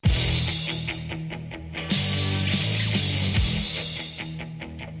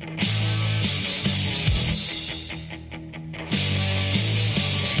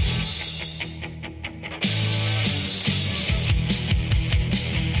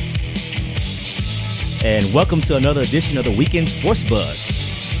And welcome to another edition of the Weekend Sports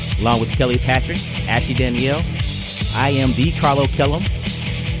Buzz. Along with Kelly Patrick, Ashley Danielle, I am the Carlo Kellum.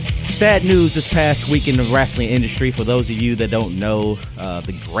 Sad news this past week in the wrestling industry. For those of you that don't know,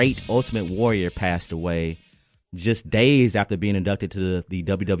 the great Ultimate Warrior passed away just days after being inducted to the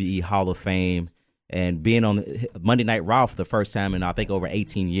WWE Hall of Fame and being on Monday Night Raw for the first time in, I think, over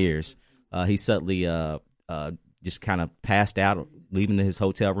 18 years. He suddenly just kind of passed out, leaving his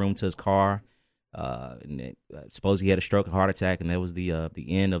hotel room to his car. Suppose he had a stroke, a heart attack, and that was the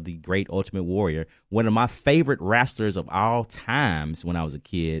end of the great Ultimate Warrior. One of my favorite wrestlers of all times when I was a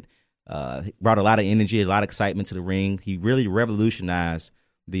kid. He brought a lot of energy, a lot of excitement to the ring. He really revolutionized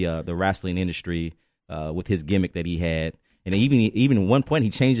the wrestling industry with his gimmick that he had. And even at one point, he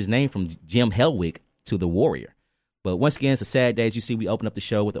changed his name from Jim Hellwig to the Warrior. But once again, it's a sad day. As you see, we open up the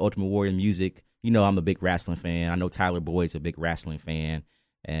show with the Ultimate Warrior music. You know I'm a big wrestling fan. I know Tyler Boyd's a big wrestling fan.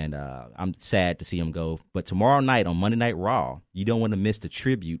 And I'm sad to see him go. But tomorrow night on Monday Night Raw, you don't want to miss the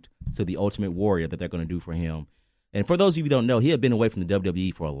tribute to the Ultimate Warrior that they're going to do for him. And for those of you who don't know, he had been away from the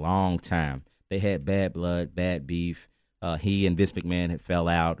WWE for a long time. They had bad blood, bad beef. He and Vince McMahon had fell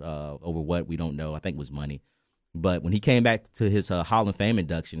out over what we don't know. I think it was money. But when he came back to his Hall of Fame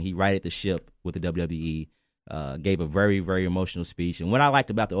induction, he righted the ship with the WWE, gave a very, very emotional speech. And what I liked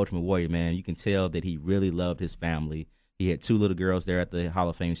about the Ultimate Warrior, man, you can tell that he really loved his family. He had two little girls there at the Hall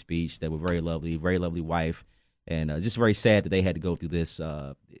of Fame speech that were very lovely wife. And just very sad that they had to go through this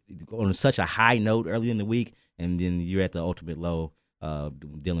on such a high note early in the week. And then you're at the ultimate low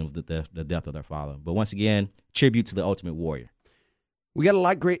dealing with the death of their father. But once again, tribute to the Ultimate Warrior. We got a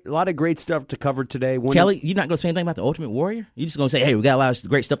lot of great stuff to cover today. Kelly, you're not going to say anything about the Ultimate Warrior? You're just going to say, hey, we got a lot of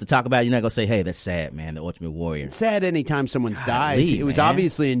great stuff to talk about. You're not going to say, hey, that's sad, man, the Ultimate Warrior. It's sad anytime someone dies. It was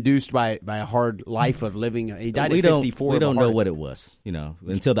obviously induced by a hard life of living. He died at 54. We don't know what it was,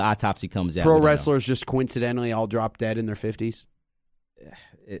 until the autopsy comes out. Pro wrestlers just coincidentally all drop dead in their 50s.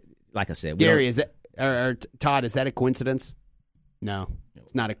 Like I said. Gary, is that, or Todd, is that a coincidence? No.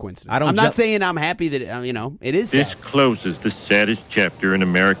 It's not a coincidence. I'm not saying I'm happy that, it is sad. This closes the saddest chapter in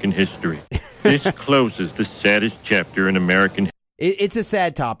American history. This closes the saddest chapter in American history. It's a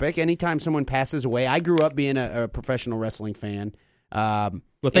sad topic. Anytime someone passes away, I grew up being a professional wrestling fan. Well,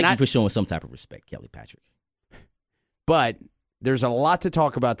 thank you for showing some type of respect, Kelly Patrick. But there's a lot to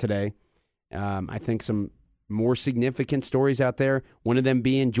talk about today. I think some more significant stories out there. One of them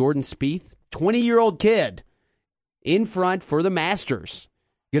being Jordan Spieth, 20-year-old kid, in front for the Masters.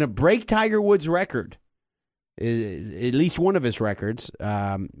 Going to break Tiger Woods' record, at least one of his records.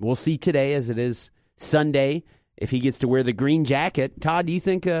 We'll see today, as it is Sunday, if he gets to wear the green jacket. Todd, do you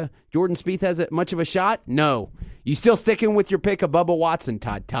think Jordan Spieth has much of a shot? No. You still sticking with your pick of Bubba Watson,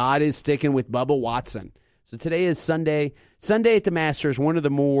 Todd? Todd is sticking with Bubba Watson. So today is Sunday. Sunday at the Masters, one of the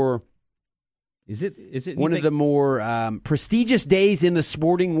more... Is it one of the more prestigious days in the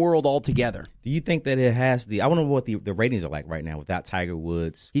sporting world altogether? Do you think that it has I wonder what the ratings are like right now without Tiger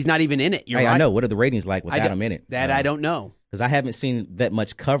Woods. He's not even in it. You're right. I know. What are the ratings like without him in it? I don't know. Because I haven't seen that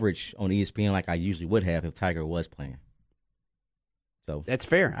much coverage on ESPN like I usually would have if Tiger was playing. So that's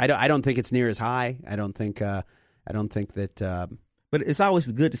fair. I don't think it's near as high. I don't think that. But it's always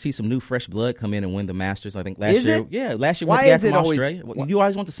good to see some new fresh blood come in and win the Masters. I think last year. Yeah, last year. Why is it always? You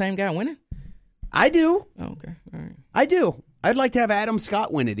always want the same guy winning? I do. Oh, okay. All right. I do. I'd like to have Adam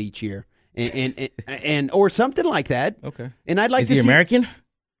Scott win it each year, and or something like that. Okay. And I'd like to see. Is he American?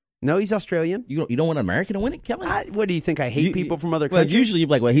 No, he's Australian. You don't want an American to win it, Kelly? What do you think? I hate people from other countries. Usually you're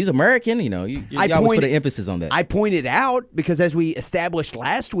like, well, he's American. You always put an emphasis on that. I pointed out because as we established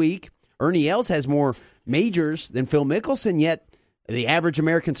last week, Ernie Els has more majors than Phil Mickelson. Yet the average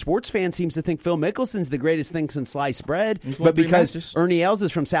American sports fan seems to think Phil Mickelson's the greatest thing since sliced bread. But because Ernie Els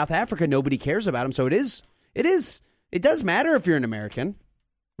is from South Africa, nobody cares about him. So it does matter if you're an American,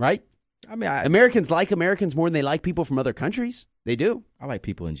 right? I mean, Americans like Americans more than they like people from other countries. They do. I like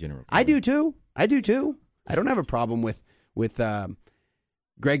people in general. I do too. I don't have a problem with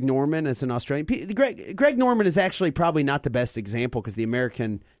Greg Norman as an Australian. Greg Norman is actually probably not the best example because the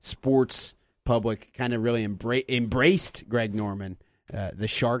American sports public kind of really embraced Greg Norman, the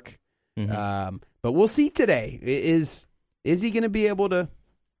shark. Mm-hmm. But we'll see today. Is he going to be able to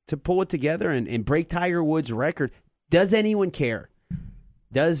pull it together and break Tiger Woods' record? Does anyone care?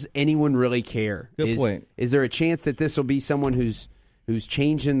 Does anyone really care? Good point. Is there a chance that this will be someone who's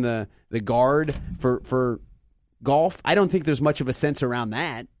changing the guard for golf? I don't think there's much of a sense around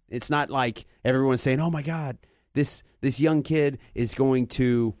that. It's not like everyone's saying, "Oh my God, this young kid is going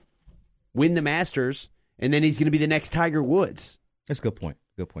to win the Masters, and then he's going to be the next Tiger Woods." That's a good point.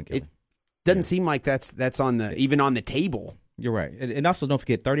 Good point, Kevin. It doesn't seem like that's even on the table. You're right. And also, don't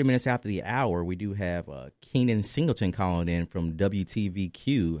forget, 30 minutes after the hour, we do have Keenan Singleton calling in from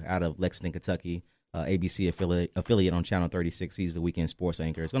WTVQ out of Lexington, Kentucky, ABC affiliate on Channel 36. He's the weekend sports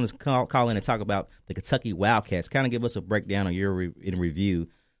anchor. He's going to call in and talk about the Kentucky Wildcats, kind of give us a breakdown on your in review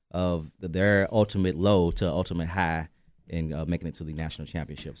of their ultimate low to ultimate high in making it to the national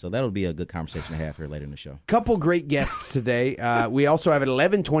championship. So that'll be a good conversation to have here later in the show. Couple great guests today. We also have at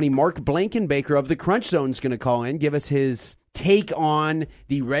 11:20, Mark Blankenbaker of the Crunch Zone is going to call in, give us his take on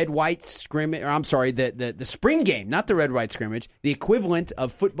the red-white scrimmage. I'm sorry, the spring game, not the red-white scrimmage, the equivalent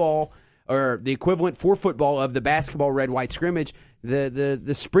of football, or the equivalent for football of the basketball red-white scrimmage,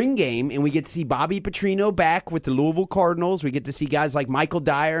 the spring game, and we get to see Bobby Petrino back with the Louisville Cardinals. We get to see guys like Michael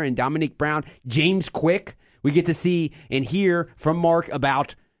Dyer and Dominique Brown, James Quick. We get to see and hear from Mark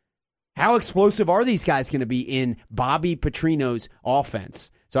about how explosive are these guys going to be in Bobby Petrino's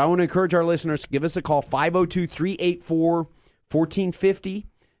offense. So I want to encourage our listeners to give us a call, 502-384-1450.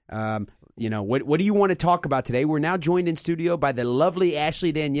 What do you want to talk about today? We're now joined in studio by the lovely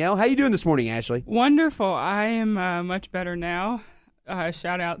Ashley Danielle. How you doing this morning, Ashley? Wonderful. I am much better now.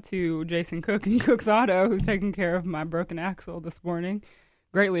 Shout out to Jason Cook and Cook's Auto, who's taking care of my broken axle this morning.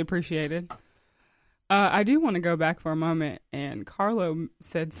 Greatly appreciated. I do want to go back for a moment, and Carlo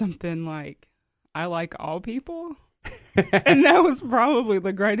said something like, I like all people. And that was probably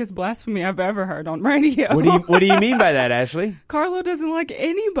the greatest blasphemy I've ever heard on radio. What do you mean by that, Ashley? Carlo doesn't like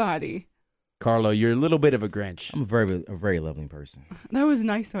anybody. Carlo, you're a little bit of a Grinch. I'm a very loving person. That was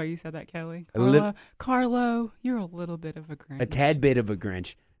nice the way you said that, Kelly. Carlo, you're a little bit of a Grinch. A tad bit of a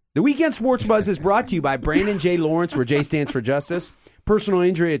Grinch. The Weekend Sports Buzz is brought to you by Brandon J. Lawrence, where J stands for justice. Personal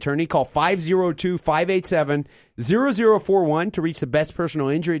injury attorney. Call 502-587-0041 to reach the best personal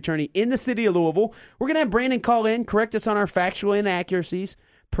injury attorney in the city of Louisville. We're going to have Brandon call in, correct us on our factual inaccuracies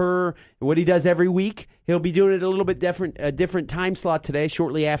per what he does every week. He'll be doing it a little bit different time slot today,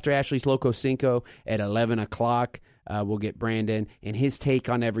 shortly after Ashley's Loco Cinco at 11 o'clock. We'll get Brandon and his take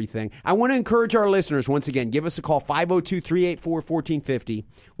on everything. I want to encourage our listeners, once again, give us a call, 502-384-1450.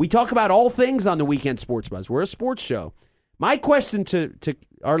 We talk about all things on the Weekend Sports Buzz. We're a sports show. My question to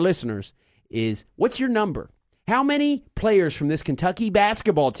our listeners is, what's your number? How many players from this Kentucky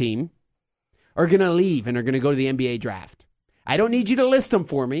basketball team are going to leave and are going to go to the NBA draft? I don't need you to list them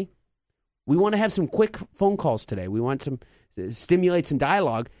for me. We want to have some quick phone calls today. We want to stimulate some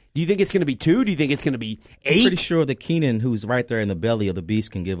dialogue. Do you think it's going to be 2? Do you think it's going to be 8? I'm pretty sure that Keenan, who's right there in the belly of the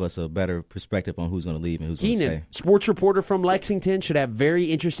beast, can give us a better perspective on who's going to leave and who's going to stay. Sports reporter from Lexington, should have very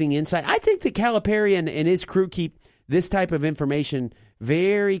interesting insight. I think that Calipari and his crew keep this type of information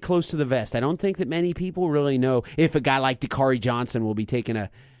very close to the vest. I don't think that many people really know if a guy like Dakari Johnson will be taking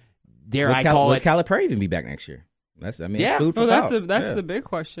a, will Calipari even be back next year? That's food for thought. That's the big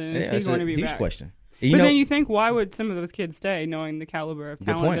question. Is he going to be back? Huge question. Then you think, why would some of those kids stay, knowing the caliber of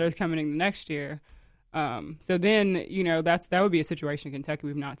talent that is coming in the next year? So then, that would be a situation in Kentucky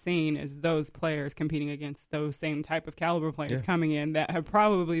we've not seen, is those players competing against those same type of caliber players coming in that have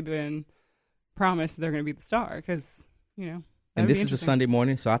probably been promised they're going to be the star, because, And this is a Sunday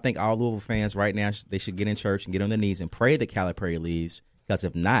morning, so I think all Louisville fans right now, they should get in church and get on their knees and pray that Calipari leaves, because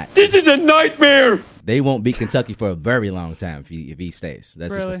if not, this is a nightmare. They won't beat Kentucky for a very long time if he stays.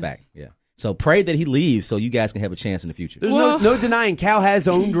 That's just a fact. Yeah. So pray that he leaves so you guys can have a chance in the future. There's no denying Cal has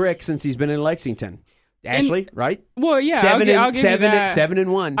owned Rick since he's been in Lexington. Ashley, right? Well, yeah, I'll give you that.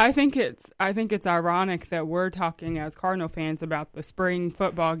 7-1. I think it's ironic that we're talking as Cardinal fans about the spring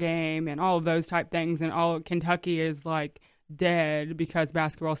football game and all of those type things, and all Kentucky is like dead because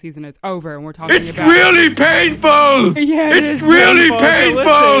basketball season is over, and we're talking about really painful. Yeah, it's really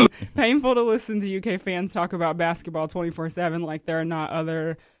painful. Painful to listen to UK fans talk about basketball 24/7 like there are not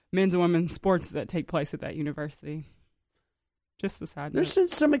other men's and women's sports that take place at that university. Just a side note.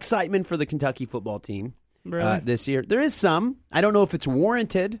 There's some excitement for the Kentucky football team this year. There is some. I don't know if it's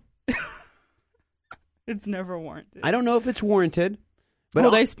warranted. It's never warranted. I don't know if it's warranted.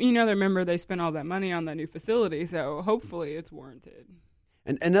 But remember they spent all that money on that new facility, so hopefully it's warranted.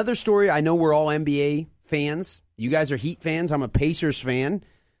 And another story, I know we're all NBA fans. You guys are Heat fans. I'm a Pacers fan.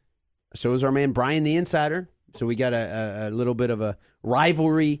 So is our man Brian the Insider. So we got a little bit of a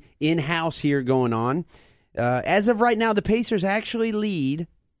rivalry in-house here going on. As of right now, the Pacers actually lead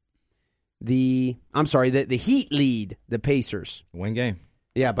the Heat lead the Pacers. One game.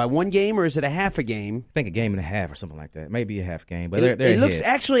 Yeah, by one game, or is it a half a game? I think a game and a half or something like that. Maybe a half game, but they're it looks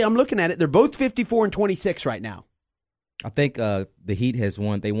actually. I'm looking at it. They're both 54-26 right now. I think the Heat has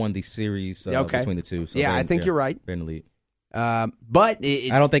won. They won the series between the two. So I think you're right. They're in the lead. But I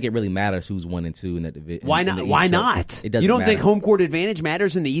don't think it really matters who's 1 and 2 in that division. Why not? Why not? It doesn't. You don't matter. think home court advantage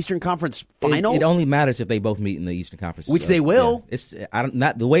matters in the Eastern Conference Finals? It only matters if they both meet in the Eastern Conference, which they will. Yeah.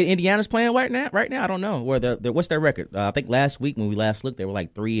 Not the way Indiana's playing right now. Right now, I don't know what's their record. I think last week when we last looked, they were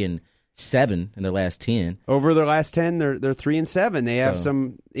like 3-7 in their last 10. Over their last 10, they're 3-7. They have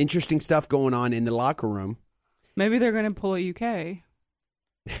some interesting stuff going on in the locker room. Maybe they're going to pull a UK.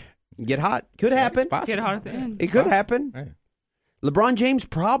 Get hot. Could happen. Get hot at the end. It could happen. Right. LeBron James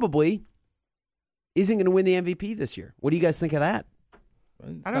probably isn't going to win the MVP this year. What do you guys think of that?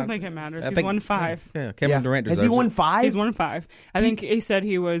 I don't think it matters. He's won 5. Yeah, Kevin Durant deserves Has he won it. 5? He's won 5. I think he said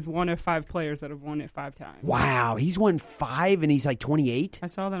he was one of 5 players that have won it 5 times. Wow, he's won 5 and he's like 28? I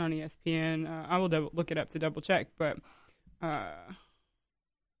saw that on ESPN. I will look it up to double check, but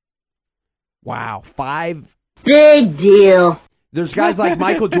Wow, 5. Big deal. There's guys like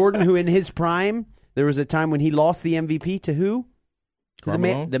Michael Jordan who in his prime, there was a time when he lost the MVP to who? Karl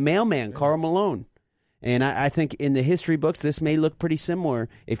Malone? The mailman, Karl Malone. And I think in the history books, this may look pretty similar.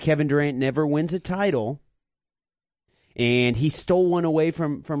 If Kevin Durant never wins a title, and he stole one away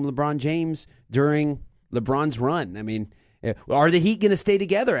from LeBron James during LeBron's run. I mean, are the Heat going to stay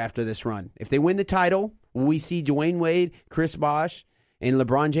together after this run? If they win the title, will we see Dwayne Wade, Chris Bosh, and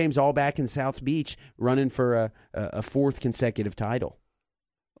LeBron James all back in South Beach running for a 4th consecutive title?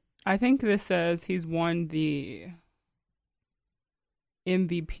 I think this says he's won the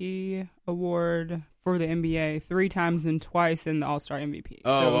MVP award for the NBA 3 times and twice in the All-Star MVP.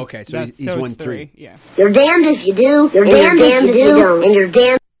 Oh, okay. So he's won 3. Yeah. You're damned if you do. You're damned if you don't. And you're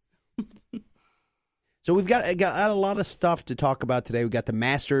damned. So we've got a lot of stuff to talk about today. We've got the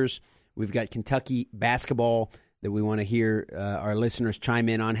Masters. We've got Kentucky basketball that we want to hear our listeners chime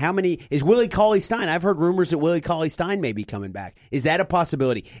in on. How many is Willie Cauley-Stein? I've heard rumors that Willie Cauley-Stein may be coming back. Is that a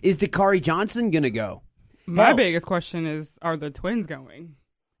possibility? Is Dakari Johnson going to go? My biggest question is, are the Twins going?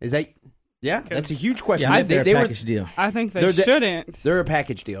 Is that? Yeah, that's a huge question. Yeah, they're a package deal. I think they shouldn't. They're a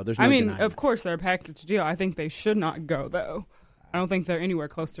package deal. There's no denying of course they're a package deal. I think they should not go, though. I don't think they're anywhere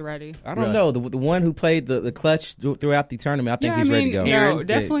close to ready. I don't know. The one who played the clutch throughout the tournament, I think he's ready to go. No,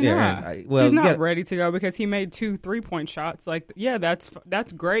 definitely not. He's not ready. ready to go because he made 2 3-point shots. Like, yeah, that's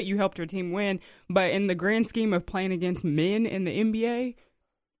great. You helped your team win. But in the grand scheme of playing against men in the NBA,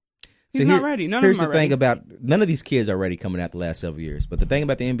 he's not ready. None of them are ready. Here's the thing about none of these kids are ready coming out the last several years. But the thing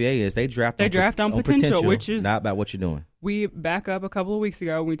about the NBA is they draft on potential, which is not about what you're doing. We back up a couple of weeks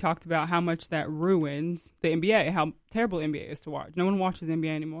ago and we talked about how much that ruins the NBA, how terrible the NBA is to watch. No one watches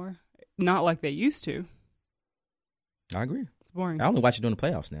NBA anymore. Not like they used to. I agree. It's boring. I only watch it during the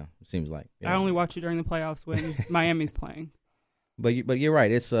playoffs now, it seems like. I only watch it during the playoffs when Miami's playing. But you're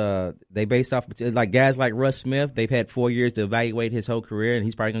right. It's they based off like guys like Russ Smith. They've had 4 years to evaluate his whole career, and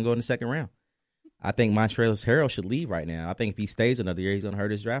he's probably gonna go in the second round. I think Montrezl Harrell should leave right now. I think if he stays another year, he's gonna hurt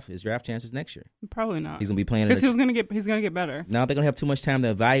his draft chances next year. Probably not. He's gonna be playing because he's gonna get better. Now they're gonna have too much time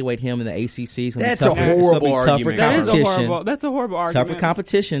to evaluate him in the ACC. That's a horrible argument. That's a horrible argument. Tougher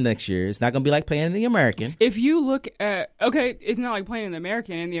competition next year. It's not gonna be like playing in the American. If you look at it's not like playing in the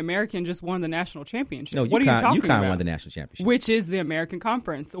American, and the American just won the national championship. No, what are you talking about? UConn won the national championship, which is the American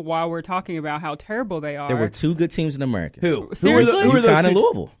Conference. While we're talking about how terrible they are, there were 2 good teams in the American. Who? Seriously? Who were UConn and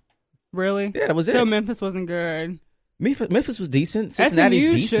Louisville. Really? Yeah, that was it. So Memphis wasn't good. Memphis was decent. Cincinnati's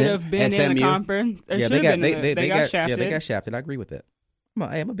SMU decent. should have been in the conference. They got shafted. Yeah, they got shafted. I agree with that.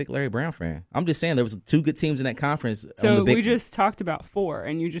 I'm a big Larry Brown fan. I'm just saying there was 2 good teams in that conference. So we just talked about 4,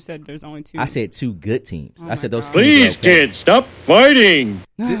 and you just said there's only 2. I said 2 good teams. I said those. Please, kids, stop fighting.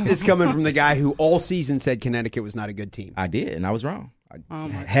 It's coming from the guy who all season said Connecticut was not a good team. I did, and I was wrong.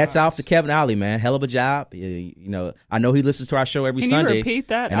 Hats off to Kevin Ollie, man. Hell of a job. You know, I know he listens to our show every Sunday. Can you repeat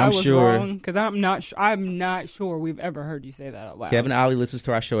that? And I was wrong because I'm not sure we've ever heard you say that out loud. Kevin Ollie listens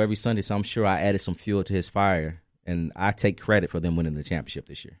to our show every Sunday, so I'm sure I added some fuel to his fire, and I take credit for them winning the championship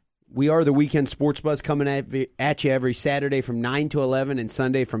this year. We are the Weekend Sports Buzz, coming at you every Saturday from 9 to 11 and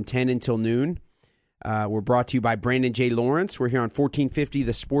Sunday from 10 until noon. We're brought to you by Brandon J. Lawrence. We're here on 1450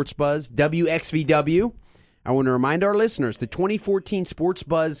 The Sports Buzz, WXVW. I want to remind our listeners the 2014 Sports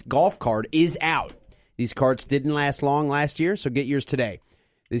Buzz golf card is out. These cards didn't last long last year, so get yours today.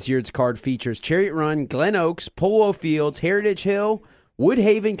 This year's card features Chariot Run, Glen Oaks, Polo Fields, Heritage Hill,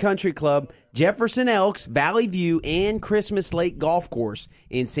 Woodhaven Country Club, Jefferson Elks, Valley View, and Christmas Lake Golf Course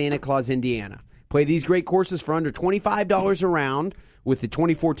in Santa Claus, Indiana. Play these great courses for under $25 a round with the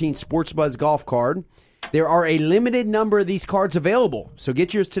 2014 Sports Buzz golf card. There are a limited number of these cards available, so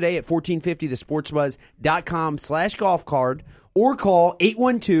get yours today at 1450thesportsbuzz.com/golf card or call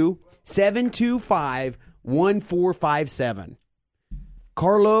 812-725-1457.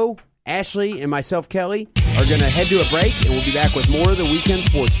 Carlo Ashley and myself, Kelly, are going to head to a break, and we'll be back with more of the Weekend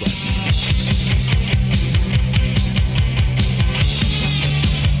Sports Buzz.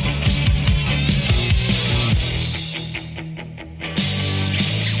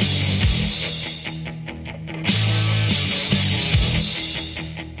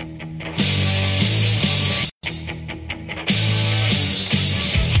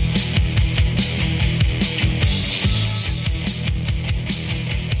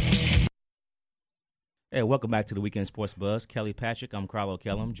 Hey, welcome back to the Weekend Sports Buzz. Kelly Patrick, I'm Carlo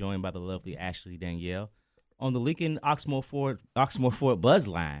Kellum, joined by the lovely Ashley Danielle. On the Lincoln Oxmoor Ford Buzz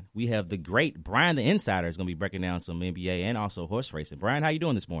line, we have the great Brian the Insider is going to be breaking down some NBA and also horse racing. Brian, how you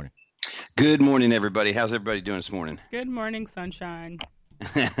doing this morning? Good morning, everybody. How's everybody doing this morning? Good morning, sunshine.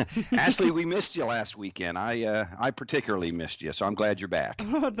 Ashley, we missed you last weekend. I particularly missed you, so I'm glad you're back.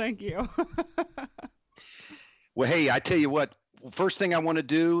 Oh, thank you. Well, hey, I tell you what. First thing I want to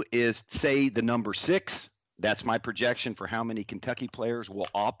do is say the number 6. That's my projection for how many Kentucky players will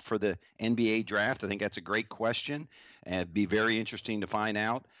opt for the NBA draft. I think that's a great question, and it'd be very interesting to find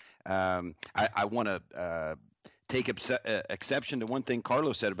out. I want to take exception to one thing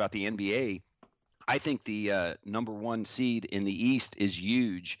Carlos said about the NBA. I think the number 1 seed in the East is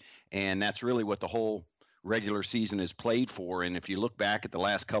huge, and that's really what the whole regular season is played for. And if you look back at the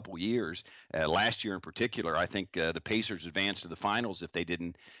last couple years, last year in particular, I think the Pacers advanced to the finals if they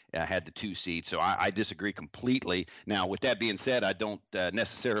didn't had the 2 seed. So I disagree completely. Now, with that being said, I don't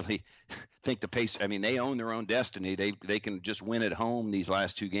necessarily think the Pacers, I mean, they own their own destiny. They can just win at home these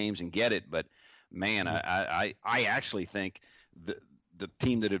last 2 games and get it. But man, I actually think the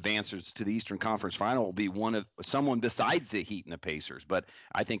team that advances to the Eastern Conference Final will be someone besides the Heat and the Pacers. But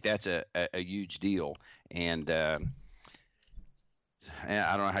I think that's a huge deal. And I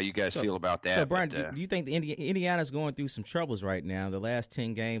don't know how you guys feel about that. So, Brian, do you think Indiana's going through some troubles right now? The last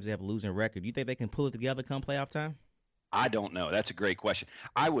 10 games, they have a losing record. Do you think they can pull it together come playoff time? I don't know. That's a great question.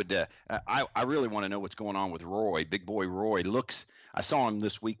 I really want to know what's going on with Roy. Big boy Roy I saw him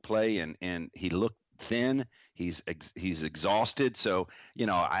this week play, and he looked thin. He's exhausted. So,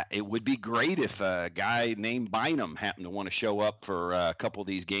 it would be great if a guy named Bynum happened to want to show up for a couple of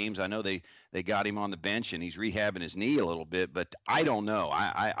these games. I know they got him on the bench and he's rehabbing his knee a little bit, but I don't know.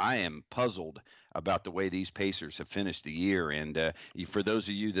 I am puzzled about the way these Pacers have finished the year. And for those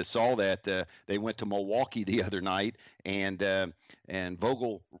of you that saw that, they went to Milwaukee the other night, and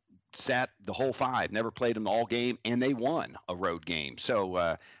Vogel sat the whole 5, never played them all game, and they won a road game.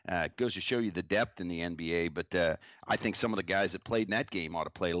 So it goes to show you the depth in the NBA. But I think some of the guys that played in that game ought to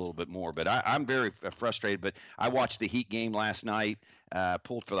play a little bit more. But I'm very frustrated. But I watched the Heat game last night,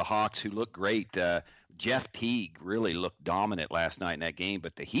 pulled for the Hawks, who looked great. Jeff Teague really looked dominant last night in that game.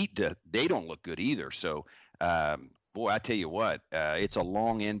 But the Heat, they don't look good either. So, boy, I tell you what, it's a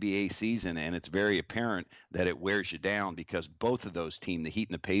long NBA season, and it's very apparent that it wears you down because both of those teams, the Heat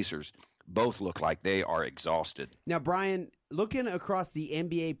and the Pacers, both look like they are exhausted. Now, Brian, looking across the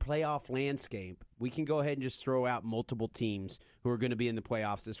NBA playoff landscape, we can go ahead and just throw out multiple teams who are going to be in the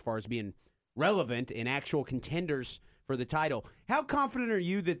playoffs as far as being relevant and actual contenders for the title. How confident are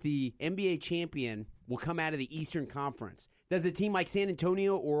you that the NBA champion will come out of the Eastern Conference? Does a team like San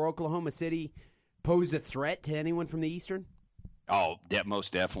Antonio or Oklahoma City pose a threat to anyone from the Eastern? Oh,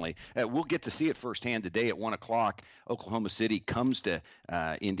 most definitely. We'll get to see it firsthand today at 1 o'clock. Oklahoma City comes to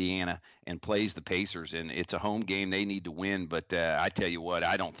Indiana and plays the Pacers, and it's a home game they need to win. But I tell you what,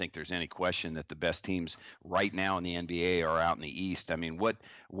 I don't think there's any question that the best teams right now in the NBA are out in the East. I mean,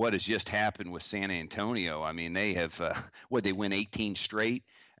 what has just happened with San Antonio? I mean, they have they win 18 straight,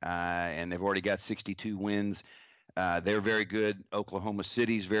 and they've already got 62 wins. They're very good. Oklahoma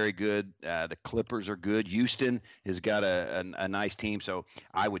City's very good. The Clippers are good. Houston has got a nice team. So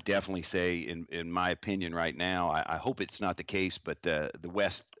I would definitely say, in my opinion right now, I hope it's not the case, but the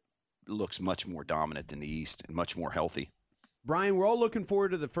West looks much more dominant than the East and much more healthy. Brian, we're all looking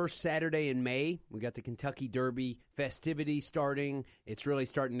forward to the first Saturday in May. We got the Kentucky Derby festivities starting. It's really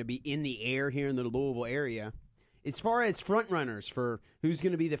starting to be in the air here in the Louisville area. As far as front runners for who's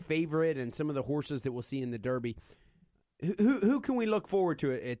going to be the favorite and some of the horses that we'll see in the Derby, who can we look forward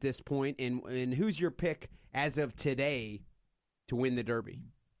to at this point, and who's your pick as of today to win the Derby?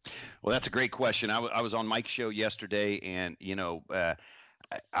 Well, that's a great question. I was on Mike's show yesterday, and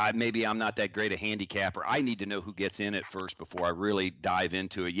maybe I'm not that great a handicapper. I need to know who gets in it first before I really dive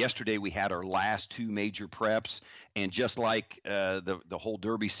into it. Yesterday we had our last 2 major preps, and just like the whole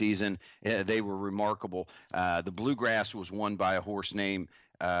Derby season, they were remarkable. The Bluegrass was won by a horse named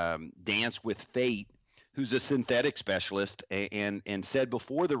Dance with Fate, who's a synthetic specialist, and said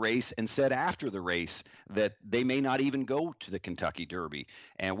before the race and said after the race that they may not even go to the Kentucky Derby,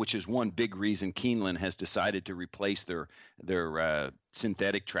 and which is one big reason Keeneland has decided to replace their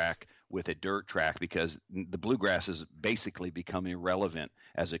synthetic track with a dirt track, because the bluegrass has basically become irrelevant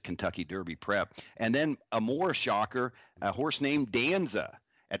as a Kentucky Derby prep. And then a more shocker, a horse named Danza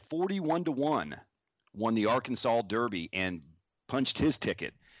at 41-1 won the Arkansas Derby and punched his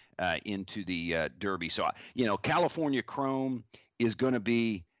ticket into the Derby. So, California Chrome is going to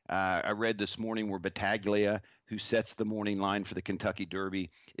be, I read this morning where Battaglia, who sets the morning line for the Kentucky Derby,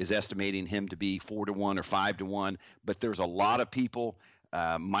 is estimating him to be 4-1 or 5-1. But there's a lot of people,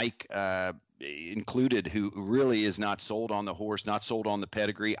 Mike included, who really is not sold on the horse, not sold on the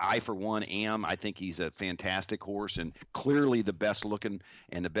pedigree. I, for one, am. I think he's a fantastic horse and clearly the best looking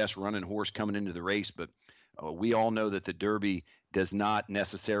and the best running horse coming into the race. But we all know that the Derby does not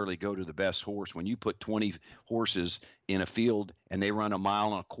necessarily go to the best horse. When you put 20 horses in a field and they run 1.25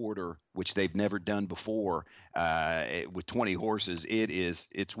 miles, which they've never done before, with 20 horses,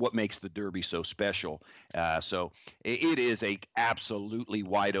 it's what makes the Derby so special. So it is a absolutely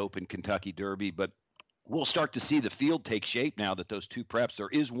wide open Kentucky Derby, but we'll start to see the field take shape now that those two preps. There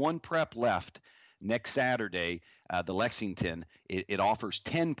is one prep left next Saturday, the Lexington. It offers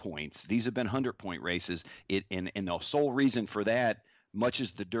 10 points. These have been 100-point races. And the sole reason for that, much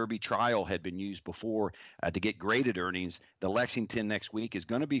as the Derby trial had been used before to get graded earnings, the Lexington next week is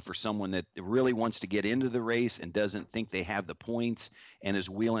going to be for someone that really wants to get into the race and doesn't think they have the points and is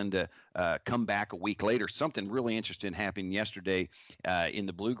willing to come back a week later. Something really interesting happened yesterday in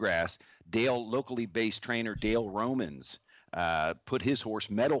the Bluegrass. Locally based trainer Dale Romans put his horse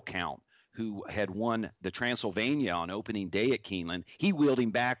Medal Count, who had won the Transylvania on opening day at Keeneland. He wheeled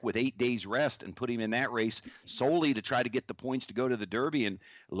him back with 8 days rest and put him in that race solely to try to get the points to go to the Derby. And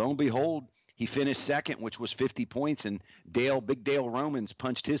lo and behold, he finished second, which was 50 points. And Big Dale Romans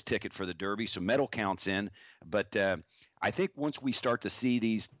punched his ticket for the Derby. So Medal Count's in. But I think once we start to see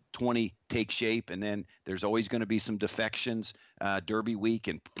these 20 take shape, and then there's always going to be some defections Derby week,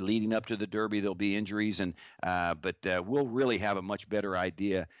 and leading up to the Derby there'll be injuries, but we'll really have a much better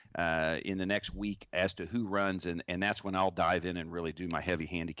idea in the next week as to who runs, and that's when I'll dive in and really do my heavy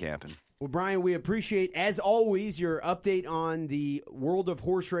handicapping. Well, Brian, we appreciate, as always, your update on the world of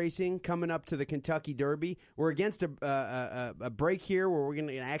horse racing coming up to the Kentucky Derby. We're against a break here where we're going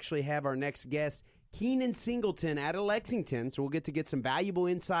to actually have our next guest, Keenan Singleton, out of Lexington, so we'll get some valuable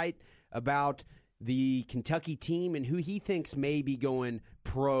insight about the Kentucky team and who he thinks may be going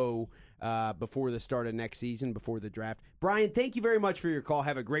pro before the start of next season, before the draft. Brian, thank you very much for your call.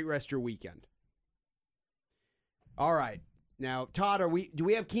 Have a great rest of your weekend. All right. Now, Todd, do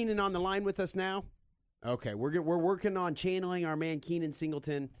we have Keenan on the line with us now? Okay, we're working on channeling our man Keenan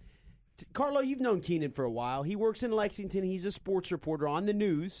Singleton. Carlo, you've known Keenan for a while. He works in Lexington. He's a sports reporter on the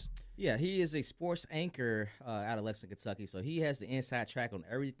news. Yeah, he is a sports anchor out of Lexington, Kentucky, so he has the inside track on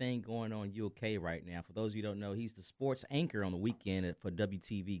everything going on UK right now. For those of you who don't know, he's the sports anchor on the weekend for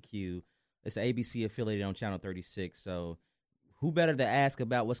WTVQ. It's an ABC affiliate on Channel 36, so who better to ask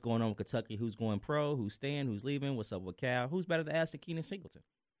about what's going on with Kentucky, who's going pro, who's staying, who's leaving, what's up with Cal, who's better to ask than Keenan Singleton?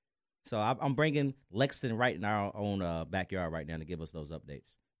 So I'm bringing Lexington right in our own backyard right now to give us those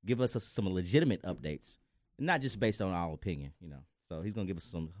updates. Give us some legitimate updates, not just based on our opinion, So he's going to give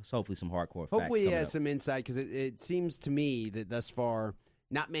us hopefully some hardcore facts. Hopefully he has some insight, because it seems to me that thus far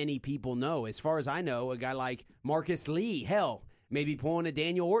not many people know. As far as I know, a guy like Marcus Lee, hell, maybe pulling a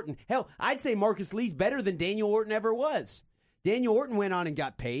Daniel Orton. Hell, I'd say Marcus Lee's better than Daniel Orton ever was. Daniel Orton went on and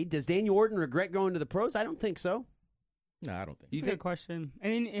got paid. Does Daniel Orton regret going to the pros? I don't think so. No, I don't think so. That's a good question.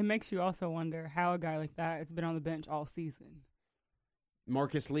 And it makes you also wonder how a guy like that has been on the bench all season.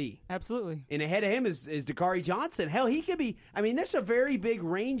 Marcus Lee. Absolutely. And ahead of him is Dakari Johnson. Hell, he could be. I mean, there's a very big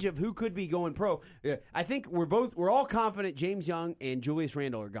range of who could be going pro. I think we're all confident James Young and Julius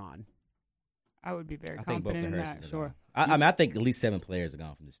Randle are gone. I would be very confident in that, sure. I think at least 7 players are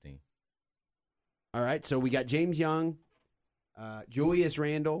gone from this team. All right, so we got James Young, Julius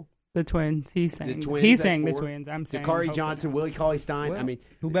Randle. The Twins. He's saying. The Twins, he's saying the 4. Twins. I'm saying. Dakari Johnson, Willie Cauley-Stein. Well, I mean,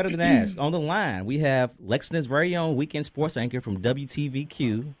 who better than ask? On the line, we have Lexington's very own weekend sports anchor from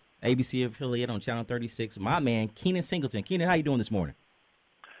WTVQ, ABC affiliate on Channel 36, my man, Keenan Singleton. Keenan, how you doing this morning?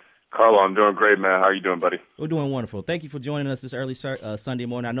 Carlo, I'm doing great, man. How you doing, buddy? We're doing wonderful. Thank you for joining us this early Sunday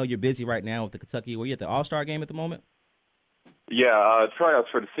morning. I know you're busy right now with the Kentucky. Were you at the All-Star game at the moment? Yeah, tryouts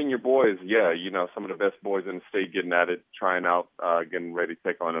for the senior boys. Yeah, some of the best boys in the state getting at it, trying out, getting ready to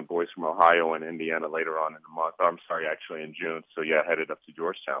take on the boys from Ohio and Indiana later on in the month. I'm sorry, actually in June. So, yeah, headed up to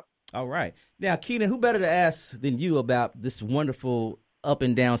Georgetown. All right. Now, Keenan, who better to ask than you about this wonderful up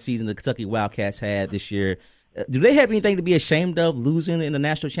and down season the Kentucky Wildcats had this year, do they have anything to be ashamed of losing in the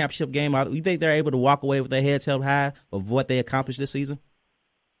national championship game? Do you think they're able to walk away with their heads held high of what they accomplished this season?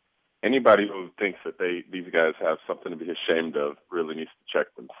 Anybody who thinks that these guys have something to be ashamed of really needs to check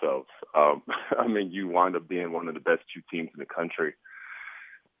themselves. I mean, you wind up being one of the best two teams in the country.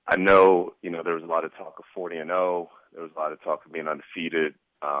 I know, there was a lot of talk of 40-0. There was a lot of talk of being undefeated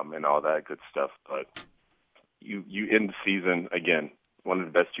and all that good stuff. But you end the season, again, one of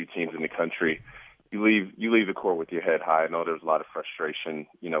the best two teams in the country. You leave the court with your head high. I know there's a lot of frustration,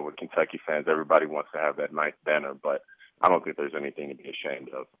 with Kentucky fans. Everybody wants to have that ninth banner, but I don't think there's anything to be ashamed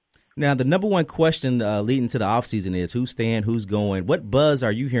of. Now, the number one question leading to the offseason is who's staying, who's going. What buzz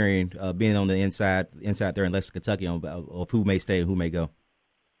are you hearing being on the inside there in Lexington, Kentucky, of who may stay and who may go?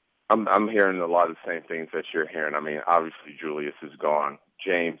 I'm hearing a lot of the same things that you're hearing. I mean, obviously Julius is gone.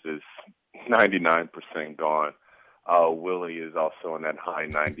 James is 99% gone. Willie is also in that high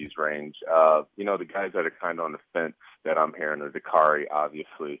 90s range. The guys that are kind of on the fence that I'm hearing are Dakari,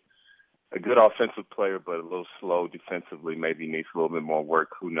 obviously. A good offensive player, but a little slow defensively, maybe needs a little bit more work.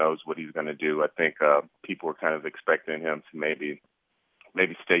 Who knows what he's going to do. I think people are kind of expecting him to maybe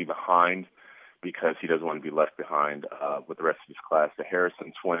stay behind because he doesn't want to be left behind with the rest of his class. The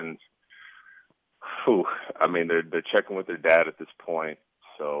Harrison twins, they're checking with their dad at this point,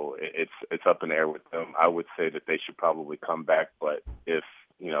 so it's up in the air with them. I would say that they should probably come back, but if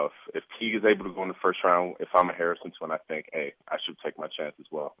Teague is able to go in the first round, if I'm a Harrison twin, I think, hey, I should take my chance as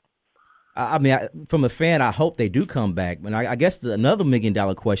well. I mean, from a fan, I hope they do come back. But I guess another $1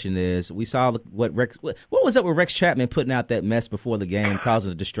 million question is: we saw what was up with Rex Chapman putting out that mess before the game,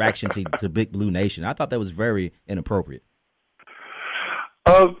 causing a distraction to Big Blue Nation. I thought that was very inappropriate.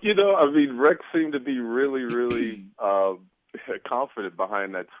 Rex seemed to be really, really confident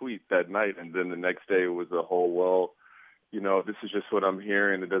behind that tweet that night, and then the next day it was a whole, this is just what I'm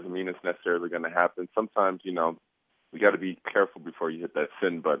hearing. It doesn't mean it's necessarily going to happen. Sometimes, we got to be careful before you hit that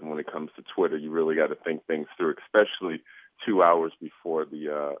send button when it comes to Twitter. You really got to think things through, especially 2 hours before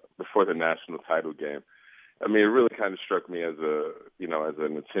the national title game. I mean, it really kind of struck me as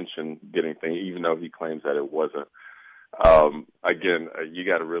an attention-getting thing, even though he claims that it wasn't. Again, you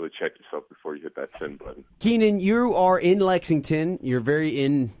got to really check yourself before you hit that send button. Keenan, you are in Lexington. You're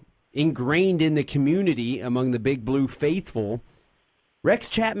very ingrained in the community among the Big Blue faithful. Rex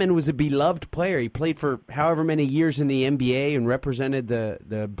Chapman was a beloved player. He played for however many years in the NBA and represented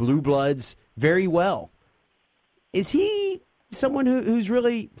the Blue Bloods very well. Is he someone who's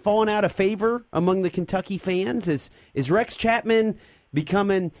really fallen out of favor among the Kentucky fans? Is Rex Chapman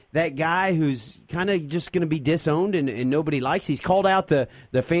becoming that guy who's kind of just going to be disowned and nobody likes? He's called out the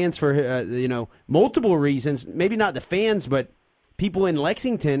fans for multiple reasons. Maybe not the fans, but people in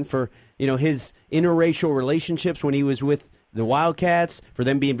Lexington for his interracial relationships when he was with the Wildcats, for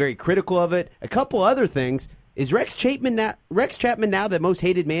them being very critical of it. A couple other things. Is Rex Chapman now the most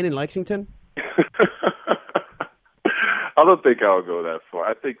hated man in Lexington? I don't think I'll go that far.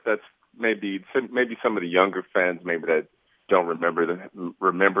 I think that's maybe some of the younger fans maybe that don't remember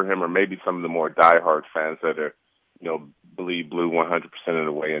him, or maybe some of the more diehard fans that are, bleed blue 100% of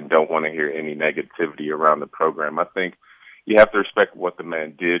the way and don't want to hear any negativity around the program. I think you have to respect what the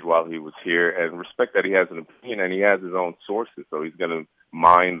man did while he was here and respect that he has an opinion and he has his own sources. So he's going to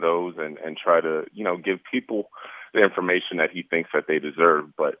mine those and try to, give people the information that he thinks that they deserve.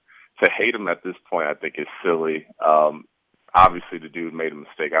 But to hate him at this point, I think is silly. Obviously, the dude made a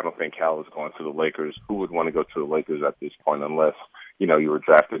mistake. I don't think Cal is going to the Lakers. Who would want to go to the Lakers at this point unless, you were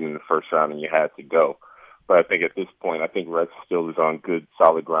drafted in the first round and you had to go? But I think at this point, I think Rex still is on good,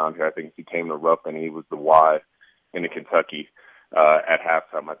 solid ground here. I think if he came to Rupp and he was the Y in Kentucky at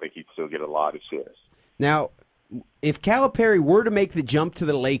halftime, I think he'd still get a lot of shares. Now, if Calipari were to make the jump to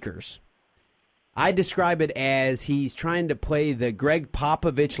the Lakers, I describe it as he's trying to play the Greg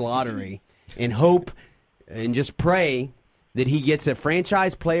Popovich lottery and hope and just pray that he gets a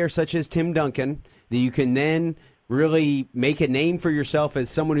franchise player such as Tim Duncan, that you can then really make a name for yourself as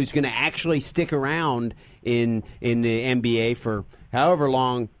someone who's going to actually stick around in the NBA for however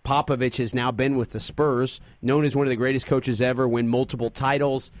long Popovich has now been with the Spurs, known as one of the greatest coaches ever, win multiple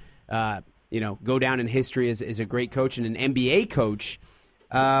titles, go down in history as a great coach and an NBA coach.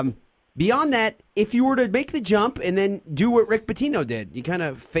 Beyond that, if you were to make the jump and then do what Rick Pitino did, you kind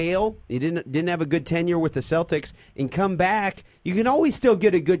of fail, you didn't have a good tenure with the Celtics, and come back, you can always still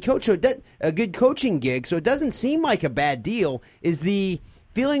get a good coach, a good coaching gig, so it doesn't seem like a bad deal. Is the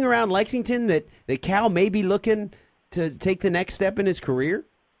feeling around Lexington that Cal may be looking to take the next step in his career?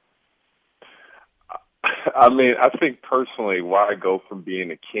 I mean, I think personally, why go from being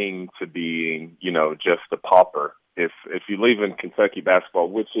a king to being, just a pauper? if you leave in Kentucky basketball,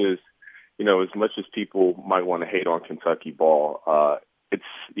 which is, as much as people might want to hate on Kentucky ball, it's,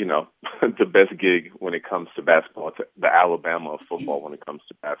 the best gig when it comes to basketball. It's the Alabama of football when it comes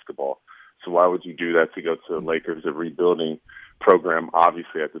to basketball. So why would you do that to go to the Lakers, a rebuilding program?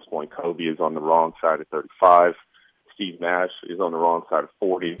 Obviously, at this point, Kobe is on the wrong side of 35. Steve Nash is on the wrong side of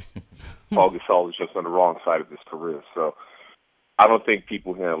 40. Paul Gasol is just on the wrong side of his career. So I don't think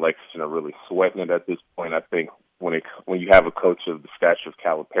people here in Lexington are really sweating it at this point. I think when you have a coach of the stature of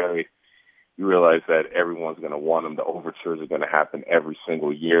Calipari, you realize that everyone's going to want him. The overtures are going to happen every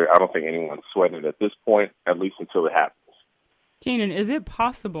single year. I don't think anyone's sweating it at this point, at least until it happens. Keenan, is it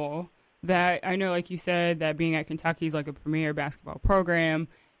possible that, I know like you said that being at Kentucky is like a premier basketball program,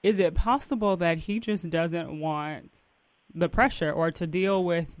 is it possible that he just doesn't want the pressure or to deal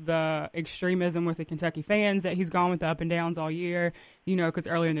with the extremism with the Kentucky fans, that he's gone with the up and downs all year? Because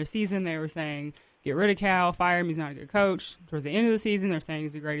earlier in their season they were saying, get rid of Cal, fire him, he's not a good coach. Towards the end of the season, they're saying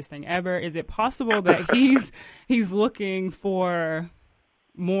he's the greatest thing ever. Is it possible that he's looking for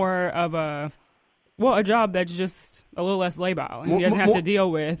more of a job that's just a little less labile, and he doesn't have to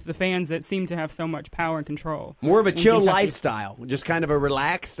deal with the fans that seem to have so much power and control? More of a chill lifestyle, just kind of a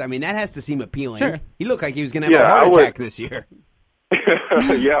relaxed. I mean, that has to seem appealing. Sure. He looked like he was going to have a heart attack this year.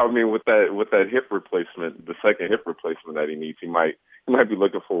 Yeah, I mean, with that hip replacement, the second hip replacement that he needs, he might be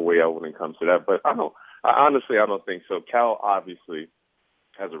looking for a way out when it comes to that. But I honestly don't think so. Cal obviously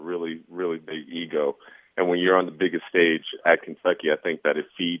has a really, really big ego, and when you're on the biggest stage at Kentucky, I think that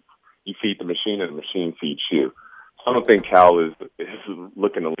you feed the machine and the machine feeds you. So I don't think Cal is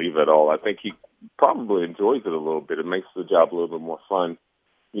looking to leave at all. I think he probably enjoys it a little bit. It makes the job a little bit more fun.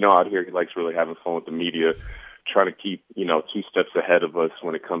 Out here he likes really having fun with the media, trying to keep, 2 steps ahead of us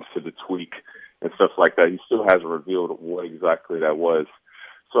when it comes to the tweak and stuff like that. He still hasn't revealed what exactly that was.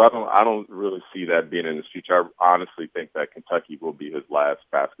 So I don't really see that being in his future. I honestly think that Kentucky will be his last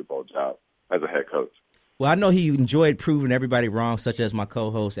basketball job as a head coach. Well, I know he enjoyed proving everybody wrong, such as my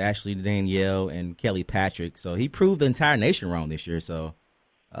co-hosts Ashley Danielle and Kelly Patrick. So he proved the entire nation wrong this year. So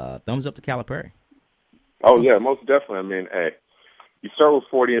thumbs up to Calipari. Oh, yeah, most definitely. I mean, hey, you start with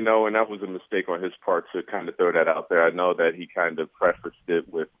 40-0, and that was a mistake on his part to kind of throw that out there. I know that he kind of prefaced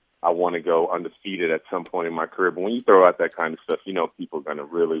it with, I want to go undefeated at some point in my career. But when you throw out that kind of stuff, people are going to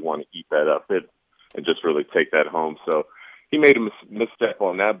really want to eat that up and just really take that home. So he made a misstep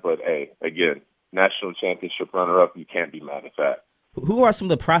on that. But, hey, again, national championship runner-up, you can't be mad at that. Who are some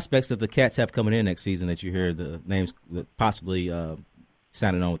of the prospects that the Cats have coming in next season that you hear the names possibly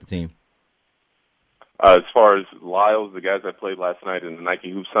signing on with the team? As far as Lyles, the guys that played last night in the Nike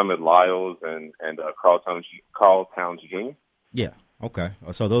Hoop Summit, Lyles and Carl Towns Jr. Yeah, okay.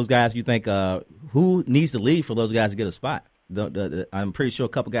 So those guys, you think who needs to leave for those guys to get a spot? I'm pretty sure a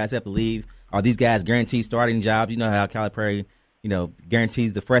couple guys have to leave. Are these guys guaranteed starting jobs? You know how Calipari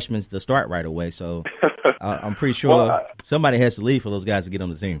guarantees the freshmen to start right away. So I'm pretty sure somebody has to leave for those guys to get on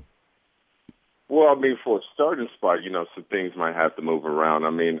the team. Well, I mean, for a starting spot, some things might have to move around. I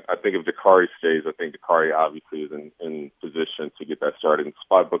mean, I think if Dakari stays, I think Dakari obviously is in position to get that starting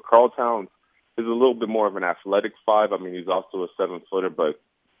spot. But Carl Towns is a little bit more of an athletic 5. I mean, he's also a 7-footer, but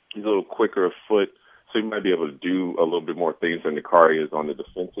he's a little quicker of foot. So he might be able to do a little bit more things than Dakari is on the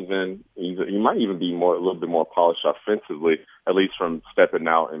defensive end. He might even be a little bit more polished offensively, at least from stepping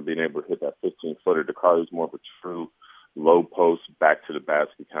out and being able to hit that 15-footer. Dakari is more of a true low post, back to the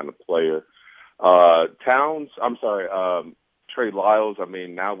basket kind of player. Trey Lyles, I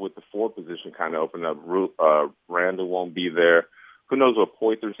mean, now with the 4 position kind of open up, Randall won't be there. Who knows what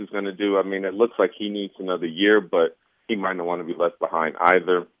Poitras is going to do? I mean, it looks like he needs another year, but he might not want to be left behind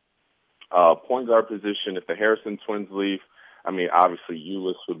either. Point guard position, if the Harrison twins leave, I mean, obviously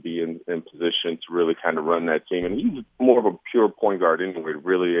Ulis would be in position to really kind of run that team. And he's more of a pure point guard anyway,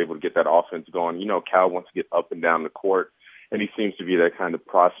 really able to get that offense going. Cal wants to get up and down the court, and he seems to be that kind of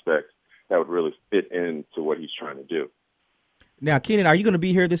prospect that would really fit into what he's trying to do. Now, Keenan, are you going to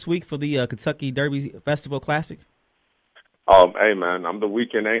be here this week for the Kentucky Derby Festival Classic? Hey man, I'm the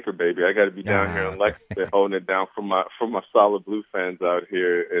weekend anchor, baby. I got to be down here in Lexington, holding it down for my Solid Blue fans out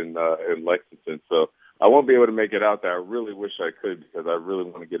here in Lexington. So I won't be able to make it out there. I really wish I could because I really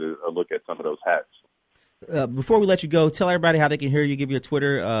want to get a look at some of those hats. Before we let you go, tell everybody how they can hear you. Give your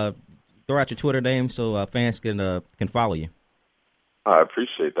Twitter, throw out your Twitter name so fans can follow you. I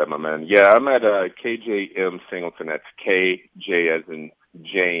appreciate that, my man. Yeah, I'm at KJM Singleton. That's KJ as in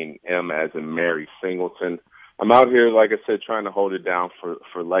Jane, M as in Mary Singleton. I'm out here, like I said, trying to hold it down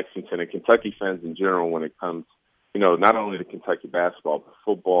for Lexington and Kentucky fans in general when it comes, not only to Kentucky basketball, but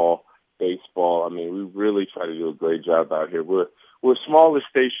football, baseball. I mean, we really try to do a great job out here. We're we're a smaller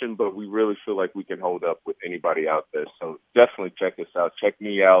station, but we really feel like we can hold up with anybody out there. So definitely check us out. Check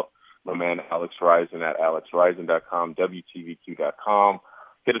me out, my man Alex Risen at alexrisen.com, WTVQ.com.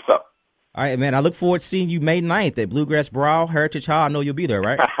 Hit us up. All right, man. I look forward to seeing you May 9th at Bluegrass Brawl, Heritage Hall. I know you'll be there,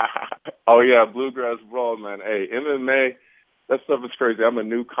 right? Oh, yeah, Bluegrass Brawl, man. Hey, MMA, that stuff is crazy. I'm a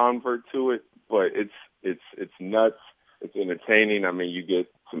new convert to it, but it's nuts. It's entertaining. I mean, you